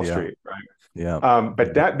and Wall Yeah. Street, right? Yeah. But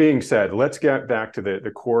Yeah. that being said, let's get back to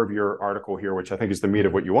the core of your article here, which I think is the meat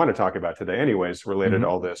of Hmm. what you want to talk about today, anyways, related to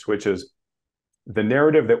Hmm. all this, which is the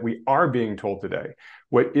narrative that we are being told today,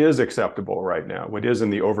 what is acceptable right now, what is in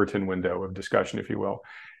the Overton window of discussion, if you will,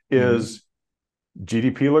 Hmm. is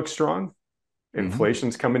GDP looks strong, Hmm.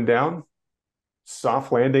 inflation's coming down,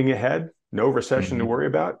 soft landing ahead, no recession to Hmm. worry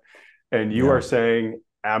about. And you are Yeah. saying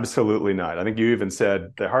absolutely not. I think you even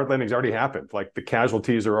said the hard landing's already happened. Like the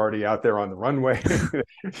casualties are already out there on the runway.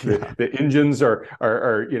 Yeah. The engines are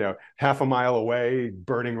half a mile away,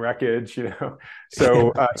 burning wreckage.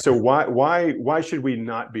 So so why should we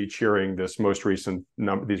not be cheering these most recent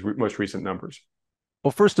numbers?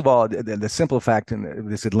 Well, first of all, the simple fact in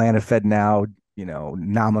this Atlanta Fed now,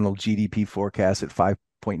 nominal GDP forecast at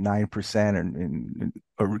 5.9%,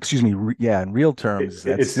 or excuse me, yeah, in real terms, It's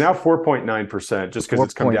that's now 4.9%, just because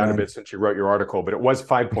it's come down a 4.9. bit since you wrote your article, but it was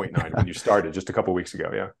 5.9 when you started just a couple of weeks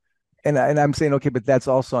ago. Yeah. And I'm saying, okay, but that's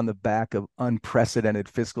also on the back of unprecedented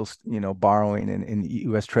fiscal, borrowing and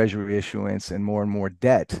U.S. Treasury issuance and more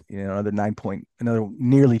debt. Another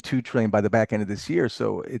nearly 2 trillion by the back end of this year.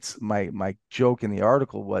 So it's my joke in the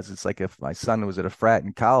article was it's like if my son was at a frat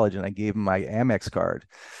in college and I gave him my Amex card,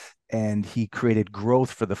 and he created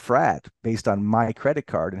growth for the frat based on my credit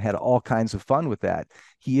card and had all kinds of fun with that.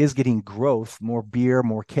 He is getting growth, more beer,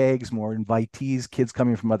 more kegs, more invitees, kids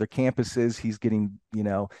coming from other campuses. He's getting,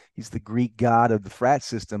 he's the Greek god of the frat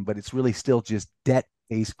system, but it's really still just debt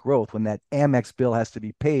based growth. When that Amex bill has to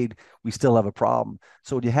be paid, we still have a problem.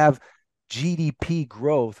 So you have GDP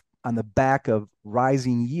growth on the back of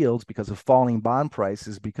rising yields because of falling bond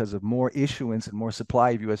prices, because of more issuance and more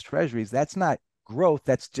supply of US Treasuries. That's not growth,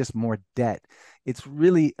 that's just more debt. It's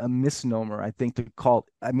really a misnomer, I think, to call.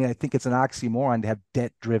 I mean, I think it's an oxymoron to have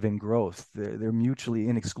debt-driven growth. They're mutually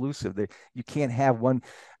inexclusive. You can't have one.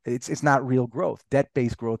 It's not real growth.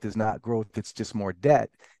 Debt-based growth is not growth. It's just more debt.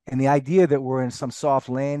 And the idea that we're in some soft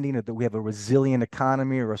landing or that we have a resilient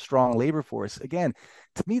economy or a strong labor force, again,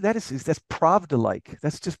 to me, that's Pravda-like.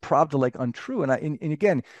 That's just Pravda-like untrue. And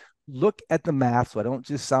again, look at the math so I don't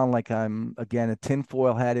just sound like I'm, again, a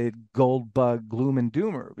tinfoil hatted gold bug gloom and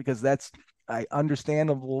doomer, because that's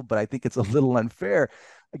understandable, but I think it's a little unfair.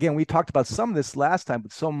 Again, we talked about some of this last time,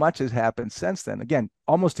 but so much has happened since then. Again,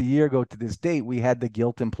 almost a year ago to this date, we had the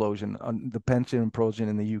gilt implosion, the pension implosion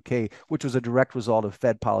in the UK, which was a direct result of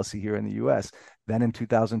Fed policy here in the US. Then in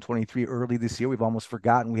 2023, early this year, we've almost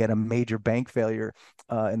forgotten we had a major bank failure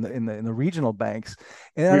in the regional banks.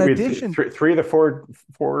 And in We addition, three of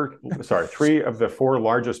the three of the four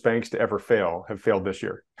largest banks to ever fail have failed this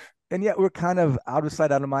year. and yet we're kind of out of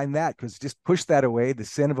sight, out of mind that, because just push that away, the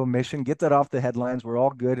sin of omission, get that off the headlines. We're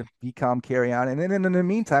all good. Be calm, carry on. And then in the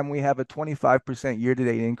meantime, we have a 25% year to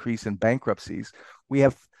date increase in bankruptcies. We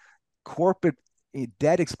have corporate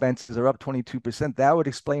debt expenses are up 22%. That would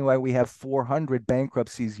explain why we have 400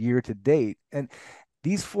 bankruptcies year to date. And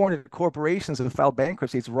These foreign corporations have filed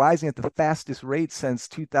bankruptcy. It's rising at the fastest rate since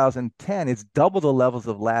 2010. It's double the levels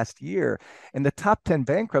of last year. And the top 10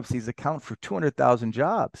 bankruptcies account for 200,000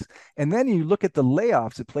 jobs. And then you look at the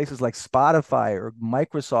layoffs at places like Spotify or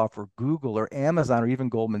Microsoft or Google or Amazon or even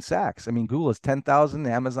Goldman Sachs. I mean, Google is 10,000,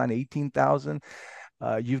 Amazon 18,000.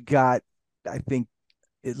 You've got, I think,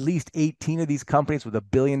 at least 18 of these companies with $1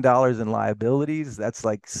 billion in liabilities. That's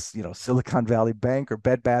like, Silicon Valley Bank or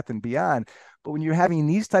Bed Bath and Beyond. But when you're having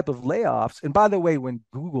these type of layoffs, and by the way, when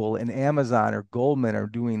Google and Amazon or Goldman are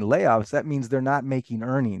doing layoffs, that means they're not making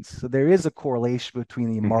earnings. So there is a correlation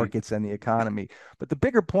between the markets and the economy. But the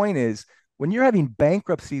bigger point is when you're having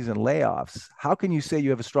bankruptcies and layoffs, how can you say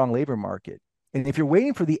you have a strong labor market? And if you're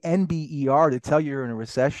waiting for the NBER to tell you you're in a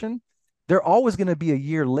recession, they're always going to be a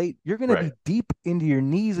year late. You're going to be deep into your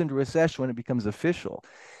knees into recession when it becomes official.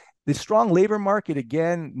 The strong labor market,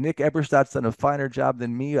 again, Nick Eberstadt's done a finer job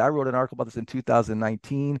than me. I wrote an article about this in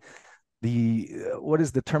 2019. What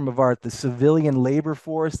is the term of art? The civilian labor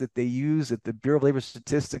force that they use at the Bureau of Labor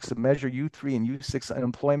Statistics to measure U3 and U6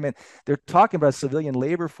 unemployment. They're talking about civilian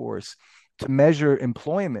labor force to measure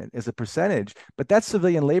employment as a percentage, but that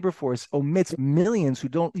civilian labor force omits millions who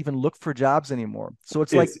don't even look for jobs anymore. So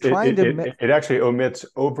it's like it actually omits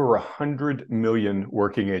over 100 million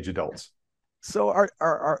working age adults. So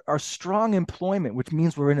our strong employment, which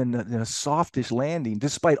means we're in a softish landing,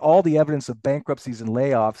 despite all the evidence of bankruptcies and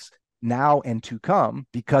layoffs now and to come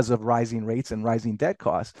because of rising rates and rising debt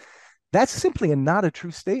costs, that's simply not a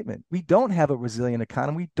true statement. We don't have a resilient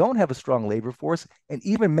economy. We don't have a strong labor force. And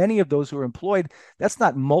even many of those who are employed, that's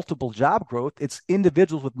not multiple job growth. It's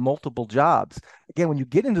individuals with multiple jobs. Again, when you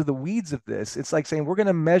get into the weeds of this, it's like saying we're going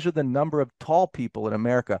to measure the number of tall people in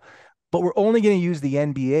America, but we're only going to use the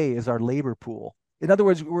NBA as our labor pool. In other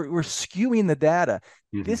words, we're skewing the data.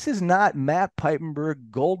 This is not Matt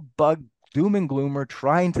Piepenburg, gold bug doom and gloomer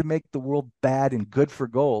trying to make the world bad and good for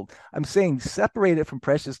gold. I'm saying separate it from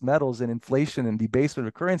precious metals and inflation and debasement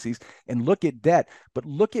of currencies and look at debt, but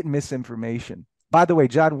look at misinformation. By the way,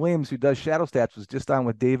 John Williams, who does Shadow Stats, was just on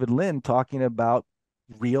with David Lynn talking about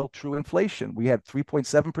real true inflation. We had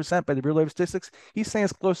 3.7% by the Bureau of Labor Statistics. He's saying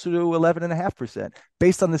it's closer to 11.5%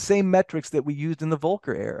 based on the same metrics that we used in the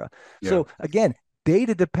Volcker era. Yeah. So again,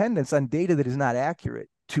 data dependence on data that is not accurate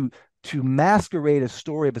to masquerade a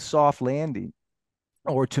story of a soft landing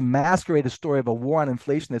or to masquerade a story of a war on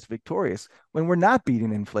inflation that's victorious when we're not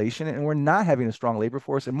beating inflation and we're not having a strong labor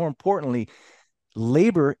force. And more importantly,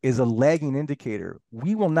 labor is a lagging indicator.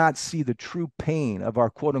 We will not see the true pain of our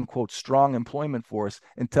quote unquote strong employment force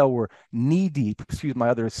until we're knee deep. Excuse my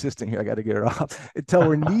other assistant here. I got to get her off. Until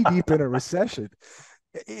we're knee deep in a recession.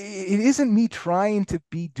 It isn't me trying to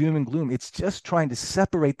be doom and gloom. It's just trying to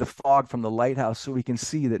separate the fog from the lighthouse so we can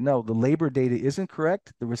see that no, the labor data isn't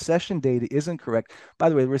correct. The recession data isn't correct. By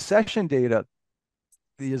the way, the recession data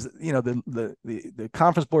is, the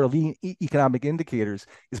Conference Board of Economic Indicators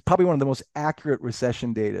is probably one of the most accurate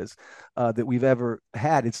recession data that we've ever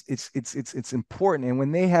had. It's important. And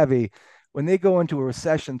when they go into a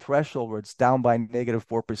recession threshold where it's down by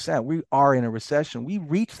 -4%, we are in a recession. We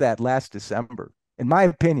reached that last December. In my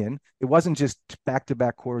opinion, it wasn't just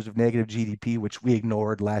back-to-back quarters of negative GDP, which we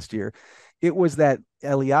ignored last year. It was that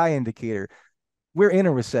LEI indicator. We're in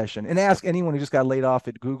a recession. And ask anyone who just got laid off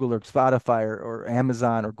at Google or Spotify or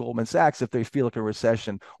Amazon or Goldman Sachs if they feel like a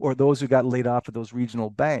recession, or those who got laid off at those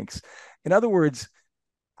regional banks. In other words,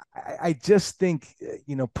 I just think,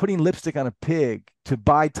 putting lipstick on a pig to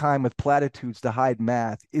buy time with platitudes to hide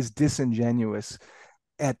math is disingenuous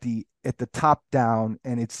at the top down,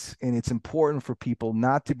 and it's important for people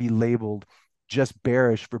not to be labeled just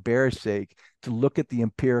bearish for bearish sake, to look at the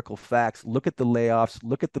empirical facts, look at the layoffs,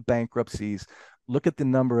 look at the bankruptcies, look at the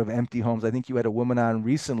number of empty homes. I think you had a woman on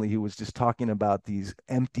recently who was just talking about these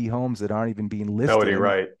empty homes that aren't even being listed. Melody,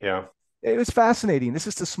 right? Yeah. It was fascinating. This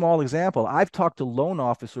is a small example. I've talked to loan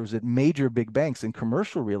officers at major big banks in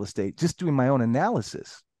commercial real estate, just doing my own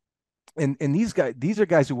analysis. And these are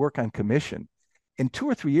guys who work on commission. And 2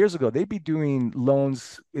 or 3 years ago, they'd be doing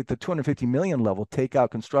loans at the 250 million level,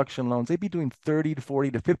 takeout construction loans. They'd be doing 30 to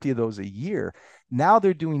 40 to 50 of those a year. Now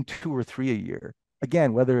they're doing 2 or 3 a year.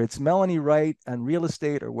 Again, whether it's Melanie Wright on real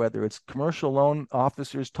estate or whether it's commercial loan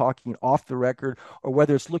officers talking off the record, or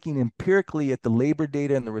whether it's looking empirically at the labor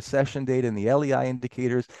data and the recession data and the LEI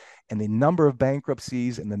indicators and the number of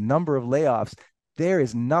bankruptcies and the number of layoffs, there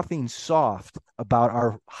is nothing soft about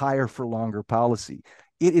our higher for longer policy.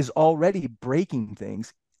 It is already breaking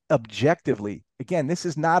things objectively. Again, this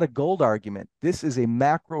is not a gold argument. This is a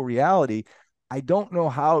macro reality. I don't know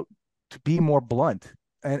how to be more blunt.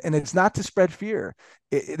 And it's not to spread fear.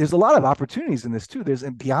 There's a lot of opportunities in this too. There's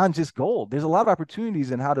beyond just gold. There's a lot of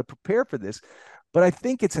opportunities in how to prepare for this. But I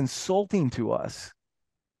think it's insulting to us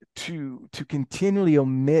to continually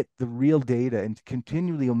omit the real data and to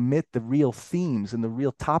continually omit the real themes and the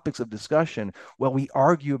real topics of discussion while we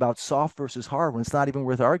argue about soft versus hard when it's not even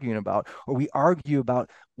worth arguing about, or we argue about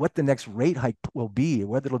what the next rate hike will be,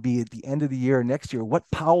 whether it'll be at the end of the year or next year, what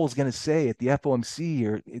Powell's going to say at the FOMC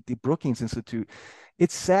or at the Brookings Institute.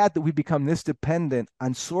 It's sad that we become this dependent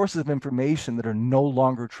on sources of information that are no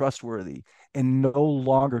longer trustworthy and no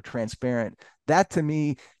longer transparent. That to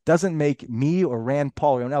me doesn't make me or Rand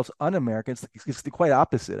Paul or anyone else un-American. It's the quite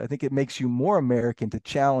opposite. I think it makes you more American to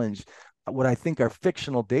challenge what I think are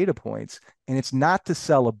fictional data points. And it's not to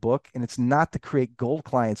sell a book and it's not to create gold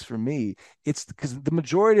clients for me. It's because the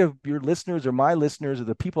majority of your listeners or my listeners or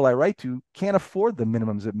the people I write to can't afford the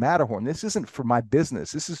minimums at Matterhorn. This isn't for my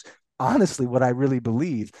business. This is honestly what I really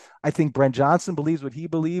believe. I think Brent Johnson believes what he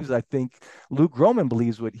believes. I think Luke Gromen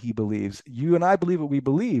believes what he believes. You and I believe what we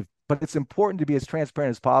believe, but it's important to be as transparent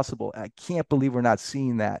as possible. I can't believe we're not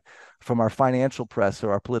seeing that from our financial press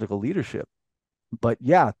or our political leadership. But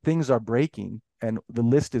yeah, things are breaking and the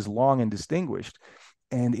list is long and distinguished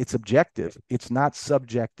and it's objective. It's not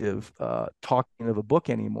subjective talking of a book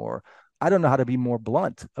anymore. I don't know how to be more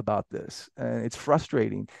blunt about this. And it's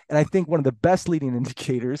frustrating. And I think one of the best leading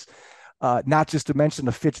indicators, not just to mention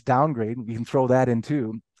the Fitch downgrade, we can throw that in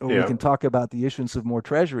too, or we can talk about the issuance of more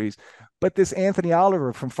treasuries. But this Anthony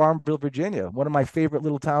Oliver from Farmville, Virginia, one of my favorite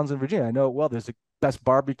little towns in Virginia. I know it well. There's the best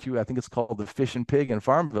barbecue. I think it's called the Fish and Pig in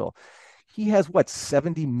Farmville. He has what,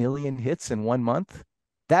 70 million hits in 1 month?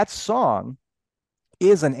 That song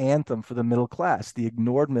is an anthem for the middle class, the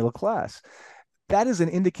ignored middle class. That is an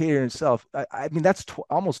indicator in itself. I mean, that's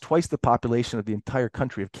almost twice the population of the entire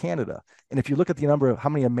country of Canada. And if you look at the number of how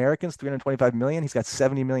many Americans, 325 million, he's got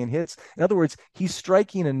 70 million hits. In other words, he's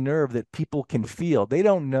striking a nerve that people can feel. They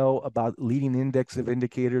don't know about leading index of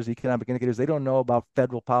indicators, economic indicators. They don't know about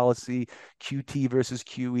federal policy, QT versus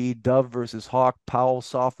QE, Dove versus Hawk, Powell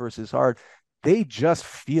soft versus hard. They just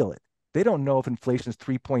feel it. They don't know if inflation is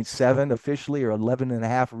 3.7 officially or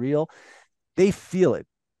 11.5 real. They feel it.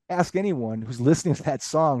 Ask anyone who's listening to that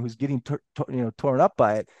song who's getting torn up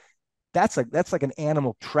by it. That's like an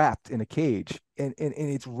animal trapped in a cage, and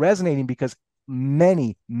it's resonating because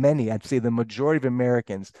many, I'd say the majority of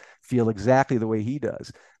Americans feel exactly the way he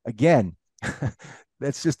does. Again,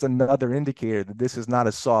 that's just another indicator that this is not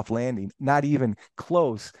a soft landing, not even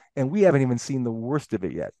close, and we haven't even seen the worst of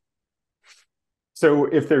it yet. So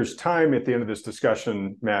if there's time at the end of this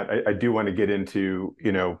discussion, Matt, I do want to get into,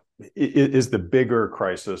 is the bigger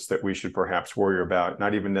crisis that we should perhaps worry about,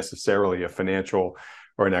 not even necessarily a financial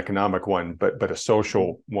or an economic one, but a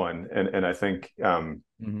social one. And I think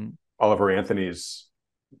Oliver Anthony's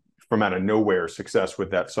from out of nowhere success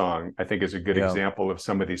with that song, I think is a good example of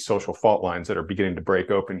some of these social fault lines that are beginning to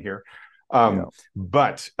break open here.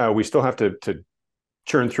 But we still have to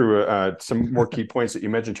churn through some more key points that you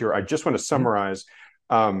mentioned here. I just want to summarize.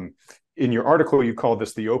 In your article, you called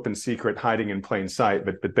this the open secret hiding in plain sight,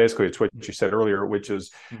 but basically it's what you said earlier, which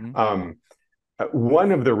is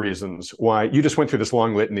one of the reasons why you just went through this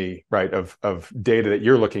long litany, right, of data that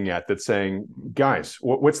you're looking at that's saying, guys,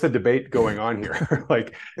 what's the debate going on here?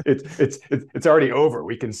 Like it's already over.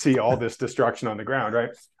 We can see all this destruction on the ground, right?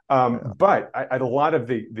 But a lot of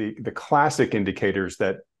the classic indicators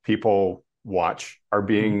that people watch are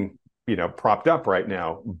being propped up right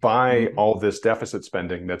now by all this deficit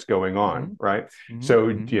spending that's going on, right? So,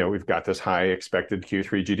 we've got this high expected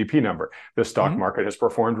Q3 GDP number. The stock market has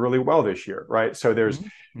performed really well this year, right? So there's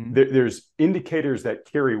indicators that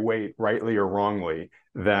carry weight, rightly or wrongly,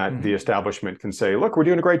 that the establishment can say, look, we're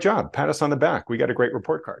doing a great job. Pat us on the back. We got a great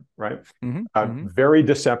report card, right? Very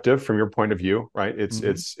deceptive from your point of view, right?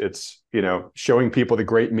 It's showing people the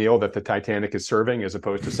great meal that the Titanic is serving, as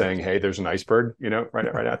opposed to saying, hey, there's an iceberg,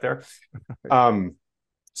 right out there.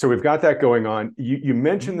 So we've got that going on. You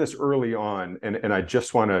mentioned this early on, and I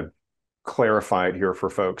just want to clarify it here for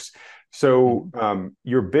folks. So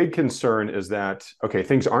your big concern is that, okay,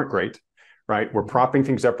 things aren't great, right? We're propping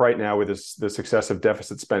things up right now with this excessive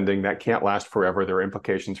deficit spending that can't last forever. There are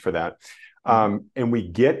implications for that. And we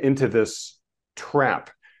get into this trap,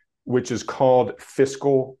 which is called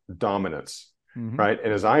fiscal dominance, right?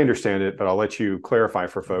 And as I understand it, but I'll let you clarify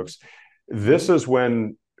for folks, this is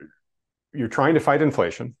when you're trying to fight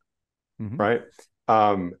inflation, right?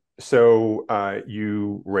 So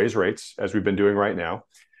you raise rates, as we've been doing right now.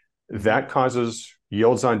 That causes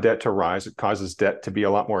yields on debt to rise. It causes debt to be a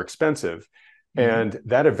lot more expensive. And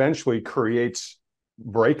that eventually creates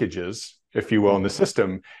breakages, if you will, in the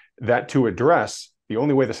system that to address, the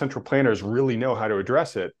only way the central planners really know how to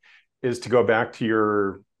address it is to go back to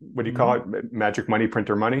your, what do you call Mhm. it, magic money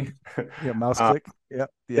printer money. Yeah, mouse uh, click. Yeah,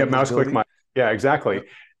 the yeah, mouse click inevitability. money. Yeah, exactly. Yep.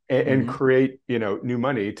 And Hmm. create, new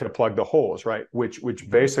money to plug the holes, right? Which Hmm.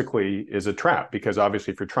 basically is a trap, because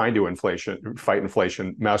obviously if you're trying to fight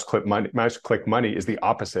inflation, mouse click money is the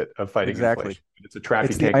opposite of fighting Exactly. inflation. It's a trap you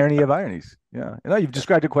It's the can't get irony out of ironies. Yeah. You know, you've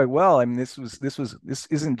described it quite well. I mean, this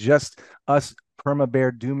isn't just us perma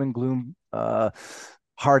bear doom and gloom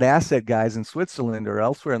hard asset guys in Switzerland or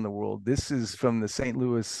elsewhere in the world. This is from the St.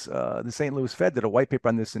 Louis Fed did a white paper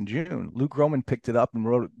on this in June. Luke Groman picked it up and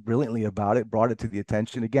wrote brilliantly about it, brought it to the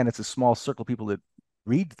attention. Again, it's a small circle of people that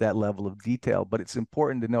read that level of detail, but it's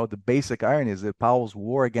important to know the basic irony is that Powell's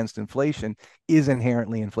war against inflation is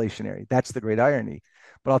inherently inflationary. That's the great irony.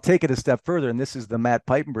 But I'll take it a step further, and this is the Matt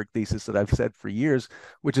Piepenburg thesis that I've said for years,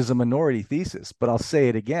 which is a minority thesis. But I'll say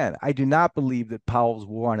it again. I do not believe that Powell's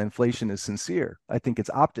war on inflation is sincere. I think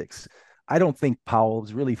it's optics. I don't think Powell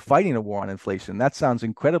is really fighting a war on inflation. That sounds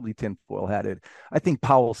incredibly tinfoil hatted. I think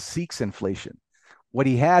Powell seeks inflation. What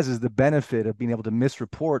he has is the benefit of being able to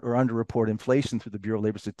misreport or underreport inflation through the Bureau of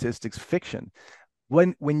Labor Statistics fiction.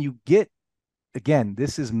 When you get, again,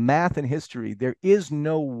 this is math and history. There is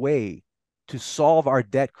no way to solve our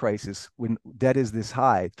debt crisis when debt is this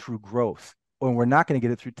high through growth, or we're not going to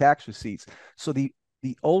get it through tax receipts. So the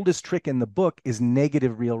oldest trick in the book is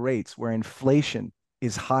negative real rates, where inflation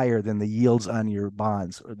is higher than the yields on your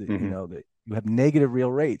bonds, or mm-hmm. you have negative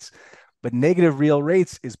real rates. But negative real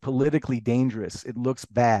rates is politically dangerous. It looks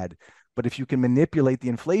bad. But if you can manipulate the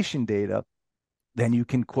inflation data, then you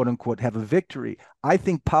can quote unquote have a victory. I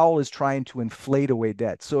think Powell is trying to inflate away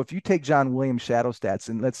debt. So if you take John Williams' shadow stats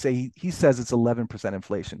and let's say he says it's 11%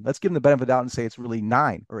 inflation, let's give him the benefit of the doubt and say it's really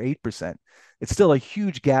 9 or 8%. It's still a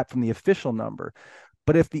huge gap from the official number.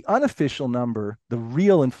 But if the unofficial number, the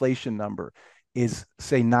real inflation number, is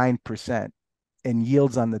say 9%, and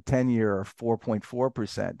yields on the 10-year are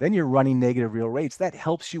 4.4%, then you're running negative real rates. That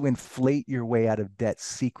helps you inflate your way out of debt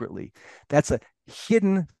secretly. That's a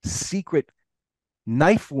hidden secret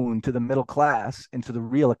knife wound to the middle class and to the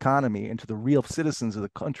real economy and to the real citizens of the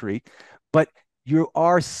country, but you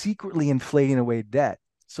are secretly inflating away debt.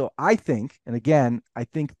 So I think, and again, I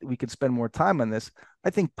think we could spend more time on this. I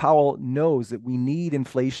think Powell knows that we need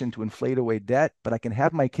inflation to inflate away debt, but I can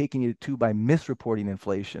have my cake and eat it too by misreporting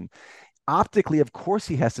inflation. Optically, of course,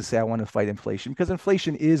 he has to say, I want to fight inflation because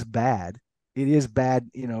inflation is bad. It is bad,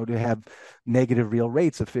 to have negative real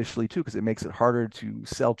rates officially too, because it makes it harder to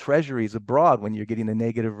sell treasuries abroad when you're getting a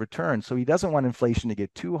negative return. So he doesn't want inflation to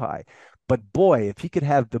get too high. But boy, if he could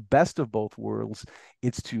have the best of both worlds,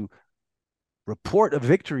 it's to report a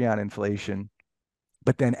victory on inflation,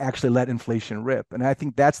 but then actually let inflation rip. And I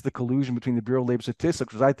think that's the collusion between the Bureau of Labor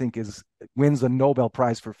Statistics, which I think wins the Nobel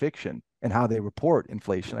Prize for fiction and how they report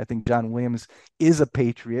inflation. I think John Williams is a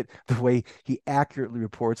patriot the way he accurately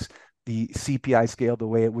reports the CPI scale the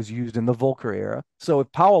way it was used in the Volcker era. So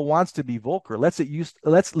if Powell wants to be Volcker,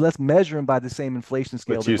 let's measure him by the same inflation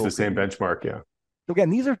scale Let's that use the Volcker same used. benchmark. Yeah. So again,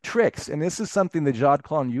 these are tricks, and this is something that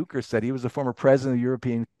Jean-Claude Juncker said. He was the former president of the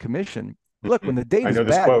European Commission. Look, Mm-hmm. when the I data is know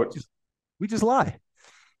this bad, quote. we just lie,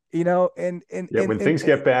 you know, and and Yeah, and when and, things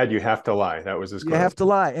get bad, you have to lie. That was his you have quote. to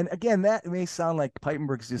lie. And again, that may sound like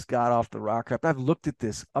Piepenburg's just got off the rock crap. I've looked at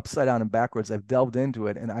this upside down and backwards. I've delved into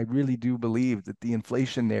it, and I really do believe that the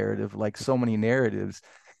inflation narrative, like so many narratives,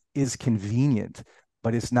 is convenient,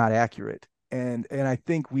 but it's not accurate. And I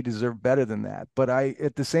think we deserve better than that. But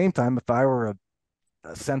at the same time, if I were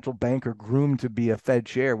a central banker groomed to be a Fed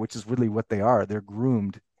chair, which is really what they are. They're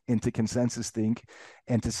groomed into consensus think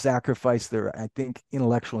and to sacrifice their, I think,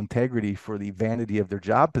 intellectual integrity for the vanity of their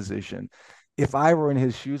job position. If I were in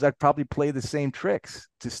his shoes, I'd probably play the same tricks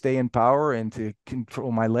to stay in power and to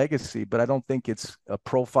control my legacy. But I don't think it's a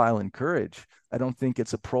profile in courage. I don't think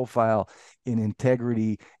it's a profile in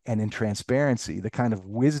integrity and in transparency, the kind of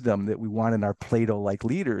wisdom that we want in our Plato-like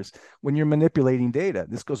leaders when you're manipulating data.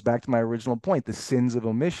 This goes back to my original point, the sins of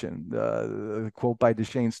omission, the quote by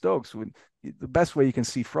Deshane Stokes. The best way you can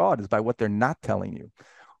see fraud is by what they're not telling you.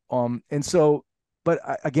 And so, but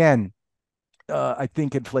again, I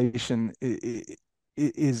think inflation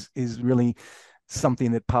is really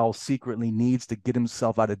something that Powell secretly needs to get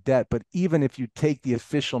himself out of debt. But even if you take the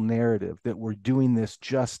official narrative that we're doing this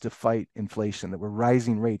just to fight inflation, that we're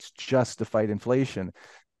rising rates just to fight inflation,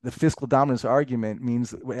 the fiscal dominance argument means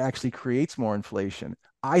that it actually creates more inflation.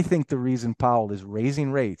 I think the reason Powell is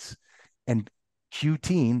raising rates and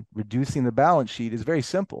QT, reducing the balance sheet, is very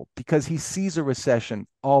simple because he sees a recession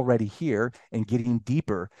already here and getting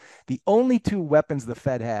deeper. The only two weapons the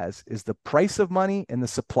Fed has is the price of money and the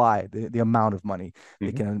supply, the amount of money.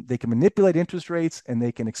 Mhm. They can manipulate interest rates and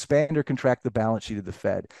they can expand or contract the balance sheet of the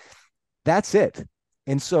Fed. That's it.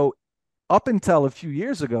 And so up until a few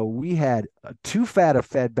years ago, we had too fat a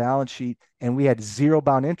Fed balance sheet and we had zero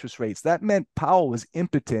bound interest rates. That meant Powell was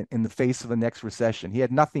impotent in the face of the next recession. He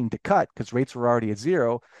had nothing to cut because rates were already at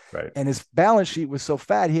zero. Right. And his balance sheet was so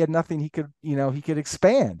fat, he had nothing he could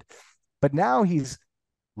expand. But now he's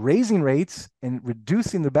raising rates and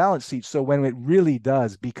reducing the balance sheet. So when it really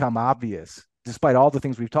does become obvious, despite all the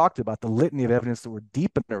things we've talked about, the litany of evidence that we're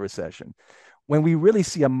deep in a recession, when we really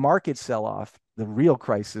see a market sell off, the real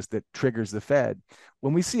crisis that triggers the Fed,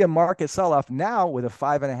 when we see a market sell off now with a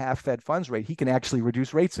 5.5 Fed funds rate, he can actually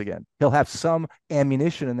reduce rates again. He'll have some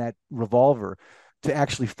ammunition in that revolver to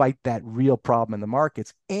actually fight that real problem in the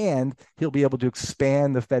markets. And he'll be able to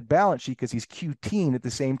expand the Fed balance sheet because he's QTing at the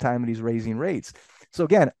same time that he's raising rates. So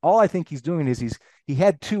again, all I think he's doing is he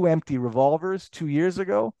had two empty revolvers 2 years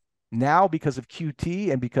ago. Now, because of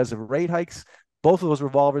QT and because of rate hikes, both of those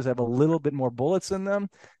revolvers have a little bit more bullets in them.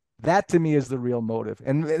 That to me is the real motive.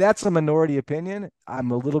 And that's a minority opinion.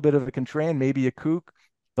 I'm a little bit of a contrarian, maybe a kook,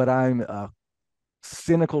 but I'm a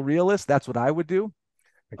cynical realist. That's what I would do.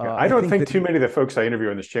 Okay. I I don't think think that too many of the folks I interview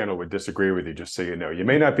on this channel would disagree with you, just so you know. You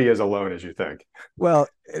may not be as alone as you think. well,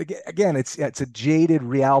 again, it's a jaded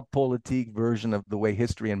realpolitik version of the way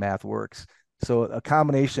history and math works. So a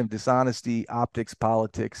combination of dishonesty, optics,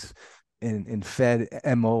 politics, and Fed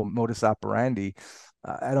MO modus operandi.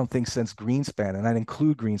 I don't think since Greenspan, and I'd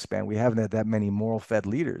include Greenspan, we haven't had that many moral Fed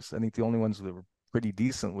leaders. I think the only ones that were pretty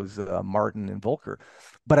decent was Martin and Volcker.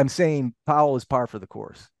 But I'm saying Powell is par for the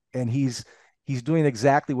course, and he's doing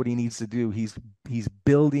exactly what he needs to do. He's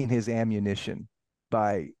building his ammunition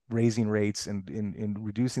by raising rates and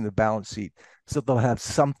reducing the balance sheet so they'll have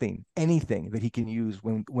something, anything that he can use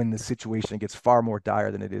when the situation gets far more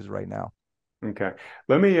dire than it is right now. Okay.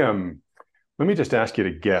 Let me just ask you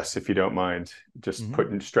to guess, if you don't mind, just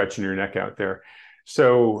Mm-hmm. stretching your neck out there.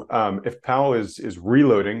 So, if Powell is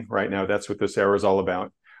reloading right now, that's what this era is all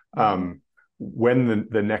about. Mm-hmm. When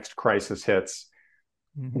the next crisis hits,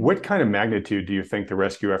 Mm-hmm. what kind of magnitude do you think the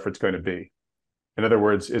rescue effort's going to be? In other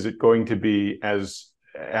words, is it going to be as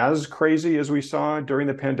crazy as we saw during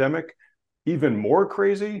the pandemic, even more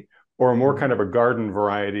crazy, or more Mm-hmm. kind of a garden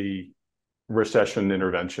variety recession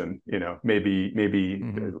intervention? Maybe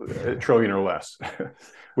Mm-hmm. a trillion or less,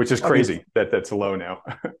 which is I mean, crazy that that's low now.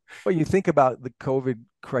 well, you think about the COVID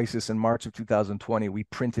crisis in March of 2020, we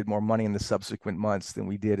printed more money in the subsequent months than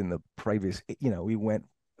we did in the previous,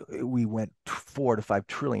 we went 4 to 5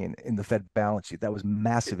 trillion in the Fed balance sheet. That was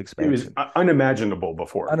massive It was expansion. unimaginable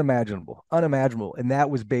before. Unimaginable, and that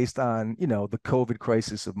was based on the COVID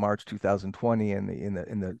crisis of March 2020 and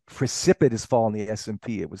the precipitous fall in the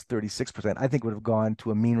S&P. It was 36%. I think it would have gone to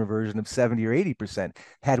a mean reversion of 70 or 80%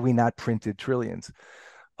 had we not printed trillions.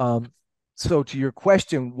 Um, so to your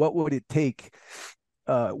question, what would it take?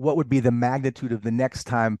 What would be the magnitude of the next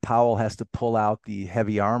time Powell has to pull out the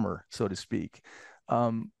heavy armor, so to speak?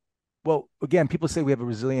 Um, well, again, people say we have a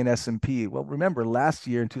resilient S&P. Well, remember last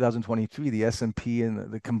year in 2023, the S&P and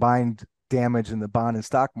the combined damage in the bond and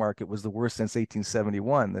stock market was the worst since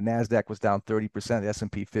 1871. The Nasdaq was down 30%, the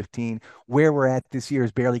S&P 15. Where we're at this year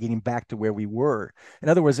is barely getting back to where we were. In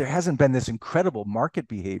other words, there hasn't been this incredible market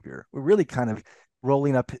behavior. We're really kind of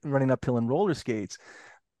running uphill in roller skates.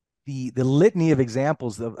 The litany of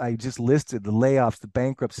examples that I just listed, the layoffs, the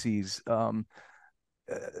bankruptcies, uh,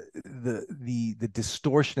 the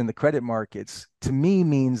distortion in the credit markets, to me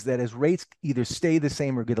means that as rates either stay the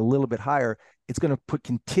same or get a little bit higher, it's going to put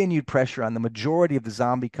continued pressure on the majority of the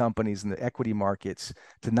zombie companies in the equity markets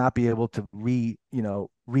to not be able to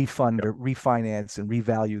refund or refinance and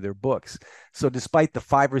revalue their books. So despite the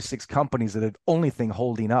 5 or 6 companies that are the only thing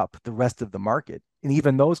holding up the rest of the market, and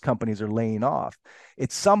even those companies are laying off,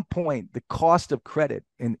 at some point the cost of credit,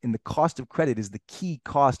 and the cost of credit is the key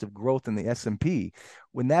cost of growth in the S&P.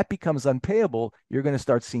 When that becomes unpayable, you're going to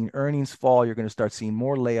start seeing earnings fall. You're going to start seeing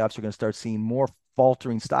more layoffs. You're going to start seeing more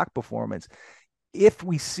faltering stock performance. If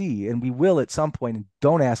we see, and we will at some point, and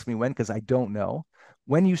don't ask me when because I don't know,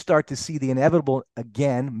 when you start to see the inevitable,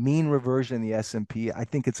 again, mean reversion in the S&P, I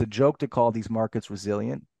think it's a joke to call these markets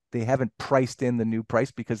resilient. They haven't priced in the new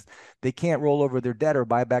price because they can't roll over their debt or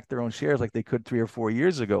buy back their own shares like they could 3 or 4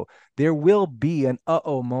 years ago. There will be an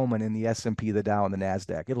uh-oh moment in the S&P, the Dow, and the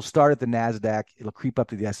NASDAQ. It'll start at the NASDAQ, it'll creep up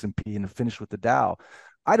to the S&P, and finish with the Dow.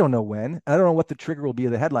 I don't know when. I don't know what the trigger will be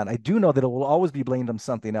of the headline. I do know that it will always be blamed on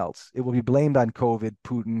something else. It will be blamed on COVID,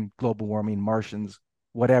 Putin, global warming, Martians,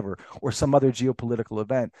 whatever, or some other geopolitical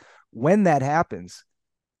event. When that happens,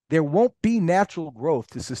 there won't be natural growth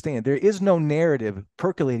to sustain it. There is no narrative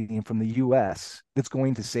percolating from the US that's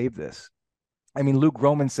going to save this. I mean, Luke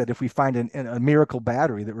Gromen said if we find a miracle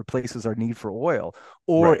battery that replaces our need for oil,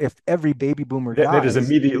 or Right. if every baby boomer That is dies,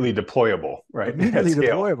 immediately deployable, right? At immediately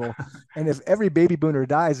scale. deployable. And if every baby boomer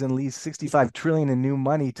dies and leaves 65 trillion in new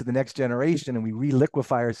money to the next generation and we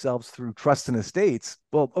reliquify ourselves through trust and estates,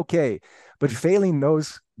 well, okay. But failing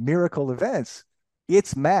those miracle events,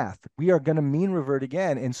 it's math. We are going to mean revert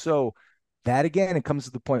again. And so that again, it comes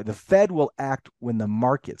to the point the Fed will act when the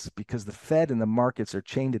markets, because the Fed and the markets are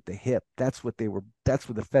chained at the hip. That's what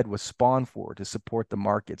the Fed was spawned for, to support the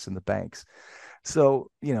markets and the banks. So,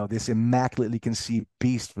 this immaculately conceived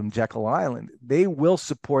beast from Jekyll Island, they will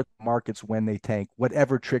support markets when they tank,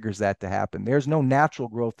 whatever triggers that to happen. There's no natural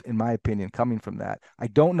growth, in my opinion, coming from that. I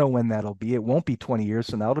don't know when that'll be. It won't be 20 years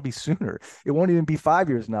from now. It'll be sooner. It won't even be 5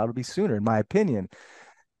 years from now. It'll be sooner, in my opinion.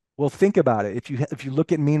 Well, think about it. If you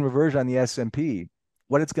look at mean reversion on the S&P,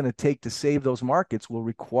 what it's going to take to save those markets will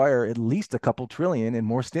require at least a couple trillion and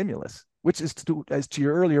more stimulus, which is as to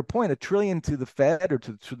your earlier point, a trillion to the Fed or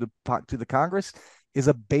to the Congress is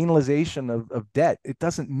a banalization of debt. It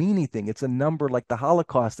doesn't mean anything. It's a number like the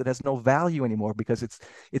Holocaust that has no value anymore because it's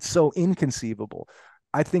so inconceivable.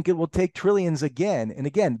 I think it will take trillions again and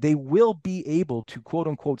again. They will be able to quote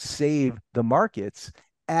unquote save the markets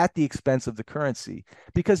at the expense of the currency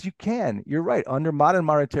because you're right, under modern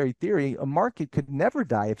monetary theory, a market could never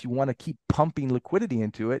die if you want to keep pumping liquidity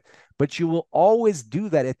into it, but you will always do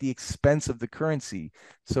that at the expense of the currency.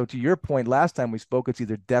 So to your point last time we spoke, it's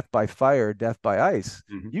either death by fire or death by ice.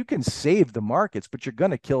 Mhm. You can save the markets, but you're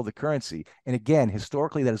going to kill the currency. And again,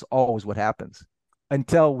 historically, that is always what happens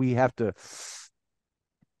until we have to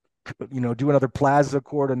do another Plaza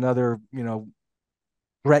Accord, another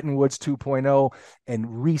Bretton Woods 2.0,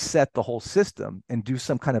 and reset the whole system and do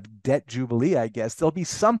some kind of debt jubilee, I guess. There'll be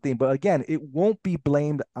something, but again, it won't be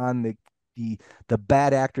blamed on the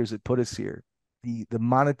bad actors that put us here. The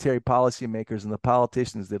monetary policymakers and the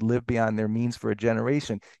politicians that live beyond their means for a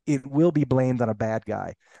generation, it will be blamed on a bad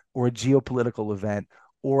guy or a geopolitical event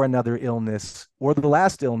or another illness or the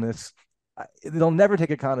last illness. They'll never take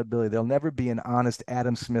accountability. There'll never be an honest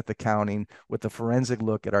Adam Smith accounting with a forensic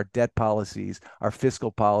look at our debt policies, our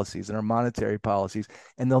fiscal policies, and our monetary policies.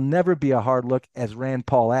 And there'll never be a hard look, as Rand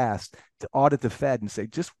Paul asked, to audit the Fed and say,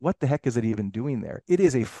 just what the heck is it even doing there? It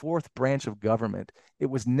is a fourth branch of government. It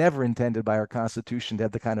was never intended by our Constitution to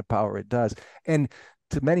have the kind of power it does. And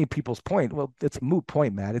to many people's point, well, it's a moot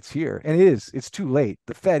point, Matt. It's here. And it is. It's too late.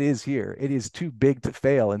 The Fed is here. It is too big to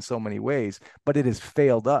fail in so many ways, but it has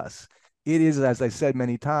failed us. It is, as I said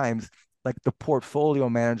many times, like the portfolio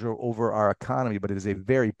manager over our economy, but it is a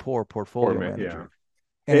very poor portfolio Yeah. manager.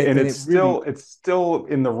 And And it really, it's still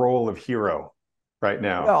in the role of hero right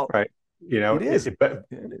now, well, right? it is.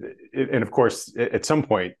 And of course, at some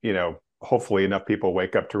point, hopefully enough people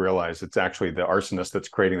wake up to realize it's actually the arsonist that's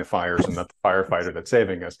creating the fires and not the firefighter that's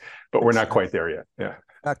saving us. But we're not quite there yet. Yeah.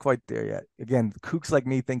 Not quite there yet. Again, kooks like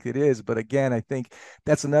me think it is, but again, I think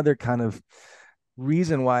that's another kind of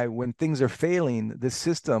reason why when things are failing, the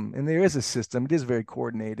system, and there is a system, it is very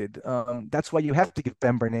coordinated. That's why you have to give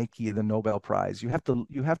Ben Bernanke the Nobel Prize. You have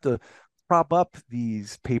to prop up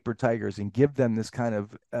these paper tigers and give them this kind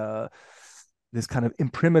of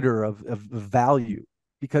imprimatur of value.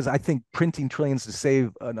 Because I think printing trillions to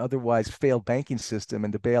save an otherwise failed banking system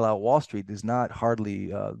and to bail out Wall Street is not hardly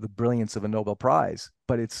the brilliance of a Nobel Prize,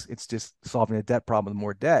 but it's just solving a debt problem with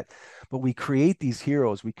more debt. But we create these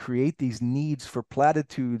heroes, we create these needs for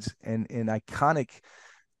platitudes and iconic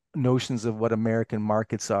notions of what American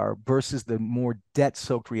markets are versus the more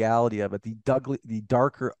debt-soaked reality of it, the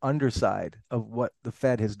darker underside of what the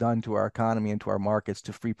Fed has done to our economy and to our markets,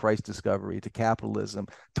 to free price discovery, to capitalism,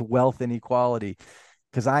 to wealth inequality.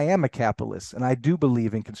 Because I am a capitalist and I do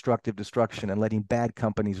believe in constructive destruction and letting bad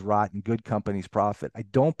companies rot and good companies profit. I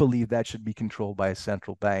don't believe that should be controlled by a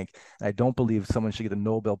central bank. And I don't believe someone should get a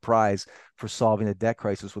Nobel Prize for solving a debt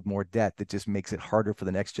crisis with more debt that just makes it harder for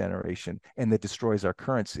the next generation and that destroys our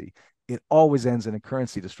currency. It always ends in a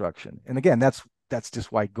currency destruction. And again, that's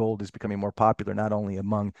just why gold is becoming more popular, not only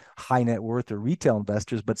among high net worth or retail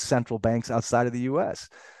investors, but central banks outside of the US.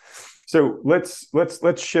 So let's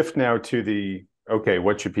shift now to the okay,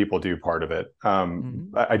 what should people do part of it.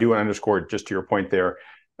 Mm-hmm. I do want to underscore just to your point there.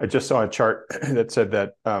 I just saw a chart that said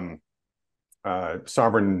that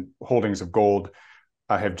sovereign holdings of gold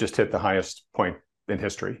have just hit the highest point in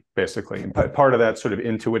history, basically. And part of that sort of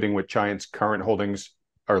intuiting what Giant's current holdings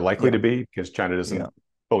are likely Yeah. to be, because China Yeah. doesn't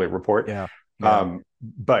fully report. Yeah. Yeah.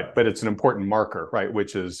 But it's an important marker, right?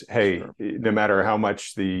 Which is, hey, Sure. no matter how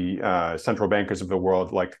much the central bankers of the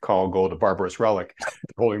world like to call gold a barbarous relic, they're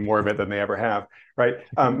holding more of it than they ever have, right?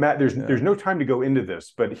 Matt, Yeah. there's no time to go into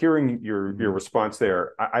this, but hearing your Mhm. response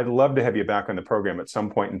there, I'd love to have you back on the program at some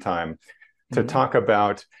point in time to Mhm. talk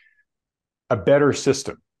about a better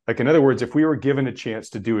system. Like, in other words, if we were given a chance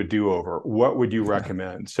to do a do-over, what would you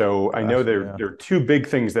recommend? So I know Gosh, yeah. there are two big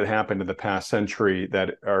things that happened in the past century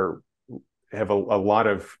that have a lot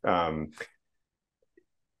of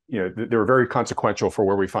they were very consequential for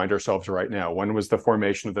where we find ourselves right now. One was the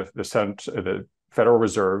formation of the Federal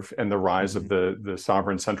Reserve and the rise of Mhm. the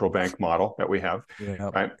sovereign central bank model that we have, Yeah.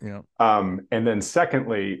 right? Yeah. And then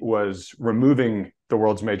secondly was removing the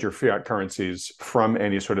world's major fiat currencies from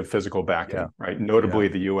any sort of physical Yeah. backing, right? Notably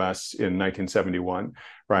Yeah. the US in 1971,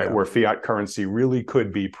 right? Yeah. Where fiat currency really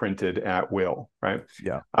could be printed at will, right?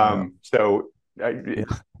 Yeah. Yeah. So I Yeah.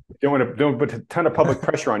 don't put a ton of public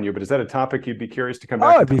pressure on you, but is that a topic you'd be curious to come Oh,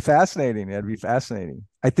 back it'd and be fascinating. It'd be fascinating.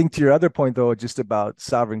 I think to your other point though, just about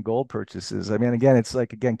sovereign gold purchases. I mean, again, it's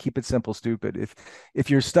like again, keep it simple, stupid. If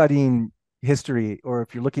you're studying history or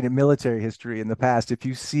if you're looking at military history in the past, if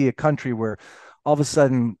you see a country where all of a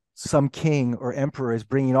sudden some king or emperor is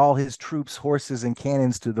bringing all his troops, horses, and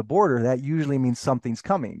cannons to the border, that usually means something's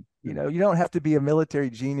coming. You know, you don't have to be a military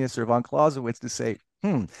genius or von Clausewitz to say,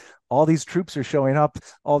 all these troops are showing up,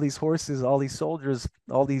 all these horses, all these soldiers,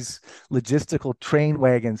 all these logistical train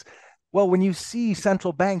wagons. Well, when you see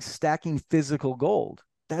central banks stacking physical gold,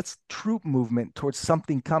 that's troop movement towards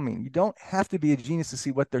something coming. You don't have to be a genius to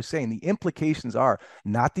see what they're saying. The implications are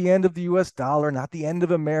not the end of the US dollar, not the end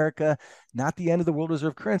of America, not the end of the world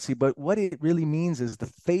reserve currency, but what it really means is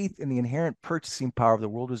the faith in the inherent purchasing power of the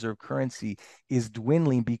world reserve currency is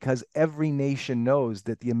dwindling because every nation knows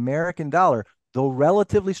that the American dollar, though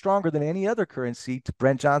relatively stronger than any other currency, to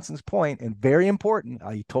Brent Johnson's point, and very important,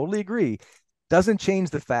 I totally agree, doesn't change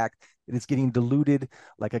the fact that it's getting diluted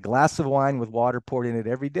like a glass of wine with water poured in it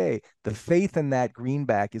every day. The faith in that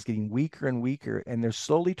greenback is getting weaker and weaker, and they're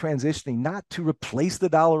slowly transitioning not to replace the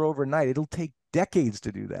dollar overnight. It'll take decades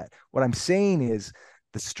to do that. What I'm saying is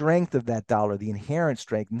the strength of that dollar, the inherent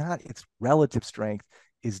strength, not its relative strength,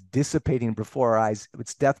 is dissipating before our eyes.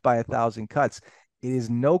 It's death by a thousand cuts. It is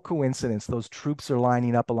no coincidence those troops are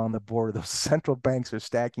lining up along the border. Those central banks are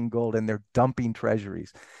stacking gold and they're dumping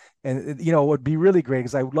treasuries. And you know, it would be really great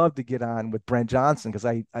because I would love to get on with Brent Johnson because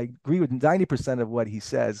I agree with 90% of what he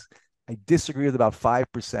says. I disagree with about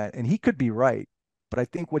 5%, and he could be right. But I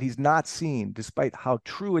think what he's not seeing, despite how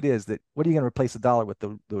true it is, that what are you going to replace the dollar with?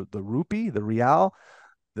 The rupee, the real,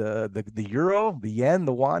 the euro, the yen,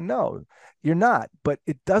 the yuan? No, you're not. But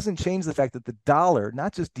it doesn't change the fact that the dollar,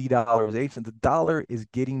 not just de-dollarization, the dollar is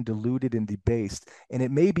getting diluted and debased. And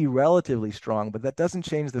it may be relatively strong, but that doesn't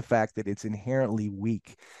change the fact that it's inherently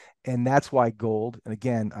weak. And that's why gold, and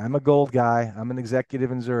again, I'm a gold guy. I'm an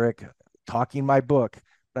executive in Zurich talking my book,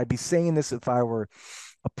 but I'd be saying this if I were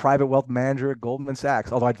a private wealth manager at Goldman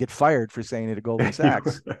Sachs, although I'd get fired for saying it at Goldman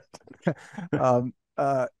Sachs. You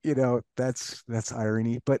know, that's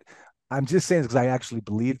irony, but I'm just saying because I actually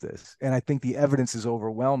believe this, and I think the evidence is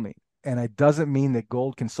overwhelming. And it doesn't mean that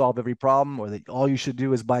gold can solve every problem, or that all you should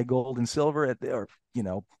do is buy gold and silver or you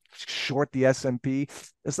know, short the S&P.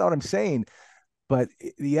 That's not what I'm saying. But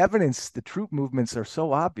the evidence, the troop movements are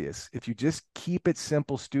so obvious. If you just keep it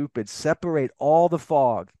simple, stupid, separate all the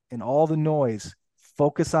fog and all the noise,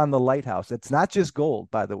 focus on the lighthouse. It's not just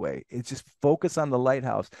gold, by the way. It's just focus on the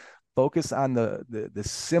lighthouse, focus on the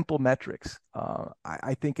simple metrics.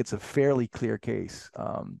 I think it's a fairly clear case.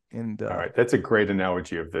 All right, that's a great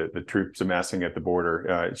analogy of the troops amassing at the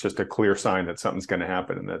border. It's just a clear sign that something's going to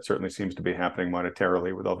happen, and that certainly seems to be happening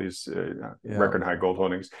monetarily with all these Yeah. record high gold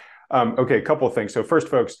holdings. Okay, a couple of things. So first,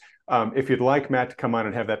 folks, if you'd like Matt to come on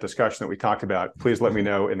and have that discussion that we talked about, please let me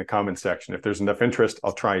know in the comments section. If there's enough interest,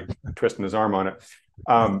 I'll try twisting his arm on it.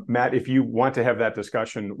 Matt, if you want to have that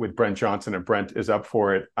discussion with Brent Johnson and Brent is up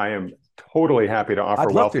for it, I am totally happy to offer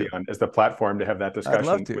I'd love to. Wealthion as the platform to have that I'd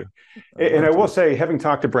love discussion. to. And I will say, having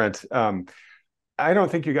talked to Brent, I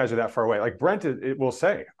don't think you guys are that far away. Like Brent it will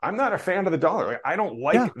say, I'm not a fan of the dollar. Like, I don't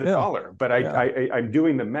like Yeah, the yeah, dollar, but yeah, I'm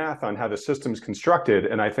doing the math on how the system's constructed.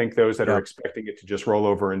 And I think those that are yeah. expecting it to just roll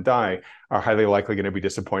over and die are highly likely going to be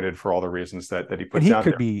disappointed for all the reasons that he And puts out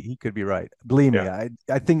there. he could be right. Believe me, Yeah.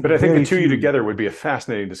 I think But I think the very two of you few. together would be a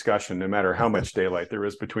fascinating discussion, no matter how much daylight there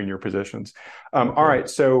is between your positions. All Okay. right.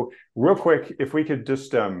 So real quick, if we could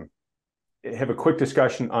just have a quick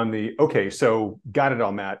discussion on okay, so got it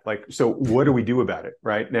all, Matt. Like, so what do we do about it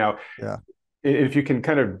right now? Yeah. if you can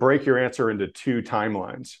kind of break your answer into two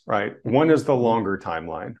timelines, right? One is the Mhm. longer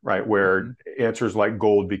timeline, right? Mhm. Where answers like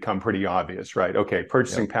gold become pretty obvious, right? Okay, Yep.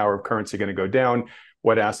 purchasing power of currency going to go down.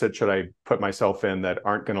 What asset should I put myself in that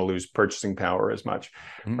aren't going to lose purchasing power as much,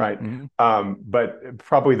 Mhm. right? Mhm. But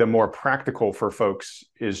probably the more practical for folks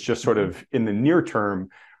is just sort Mhm. of in the near term,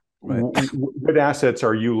 Right. what assets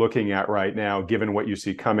are you looking at right now, given what you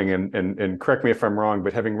see coming? And correct me if I'm wrong,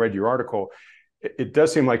 but having read your article, it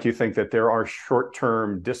does seem like you think that there are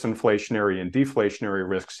short-term disinflationary and deflationary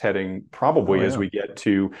risks heading Oh probably as yeah. we get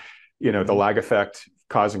to, the Mhm. lag effect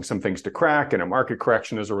causing some things to crack and a market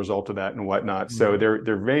correction as a result of that and whatnot. So Mhm.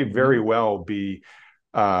 there may very Mhm. well be,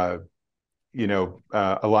 a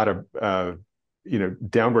lot of,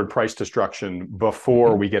 downward price destruction before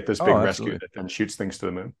Mhm. we get this Oh, big rescue absolutely. that then shoots things to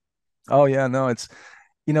the moon. Oh yeah, no, it's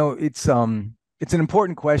an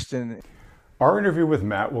important question. Our interview with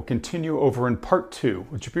Matt will continue over in part 2,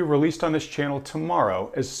 which will be released on this channel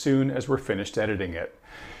tomorrow as soon as we're finished editing it.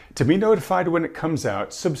 To be notified when it comes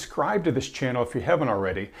out, subscribe to this channel if you haven't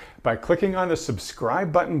already by clicking on the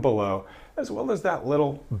subscribe button below, as well as that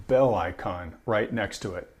little bell icon right next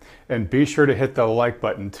to it. And be sure to hit the like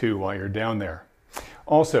button too while you're down there.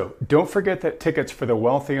 Also, don't forget that tickets for the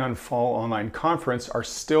Wealthion Fall Online Conference are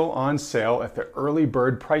still on sale at the early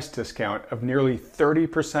bird price discount of nearly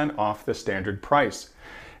 30% off the standard price.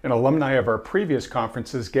 And alumni of our previous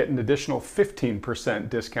conferences get an additional 15%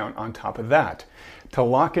 discount on top of that. To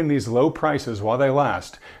lock in these low prices while they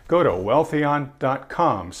last, go to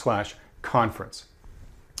wealthion.com/conference.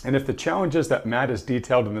 And if the challenges that Matt has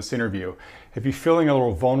detailed in this interview have you feeling a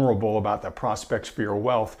little vulnerable about the prospects for your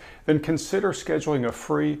wealth, then consider scheduling a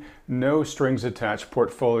free, no strings attached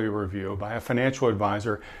portfolio review by a financial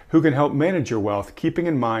advisor who can help manage your wealth, keeping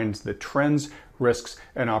in mind the trends, risks,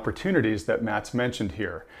 and opportunities that Matt's mentioned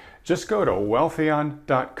here. Just go to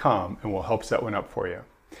wealthion.com and we'll help set one up for you.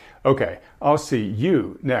 Okay, I'll see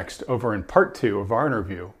you next over in part 2 of our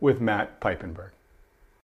interview with Matt Piepenburg.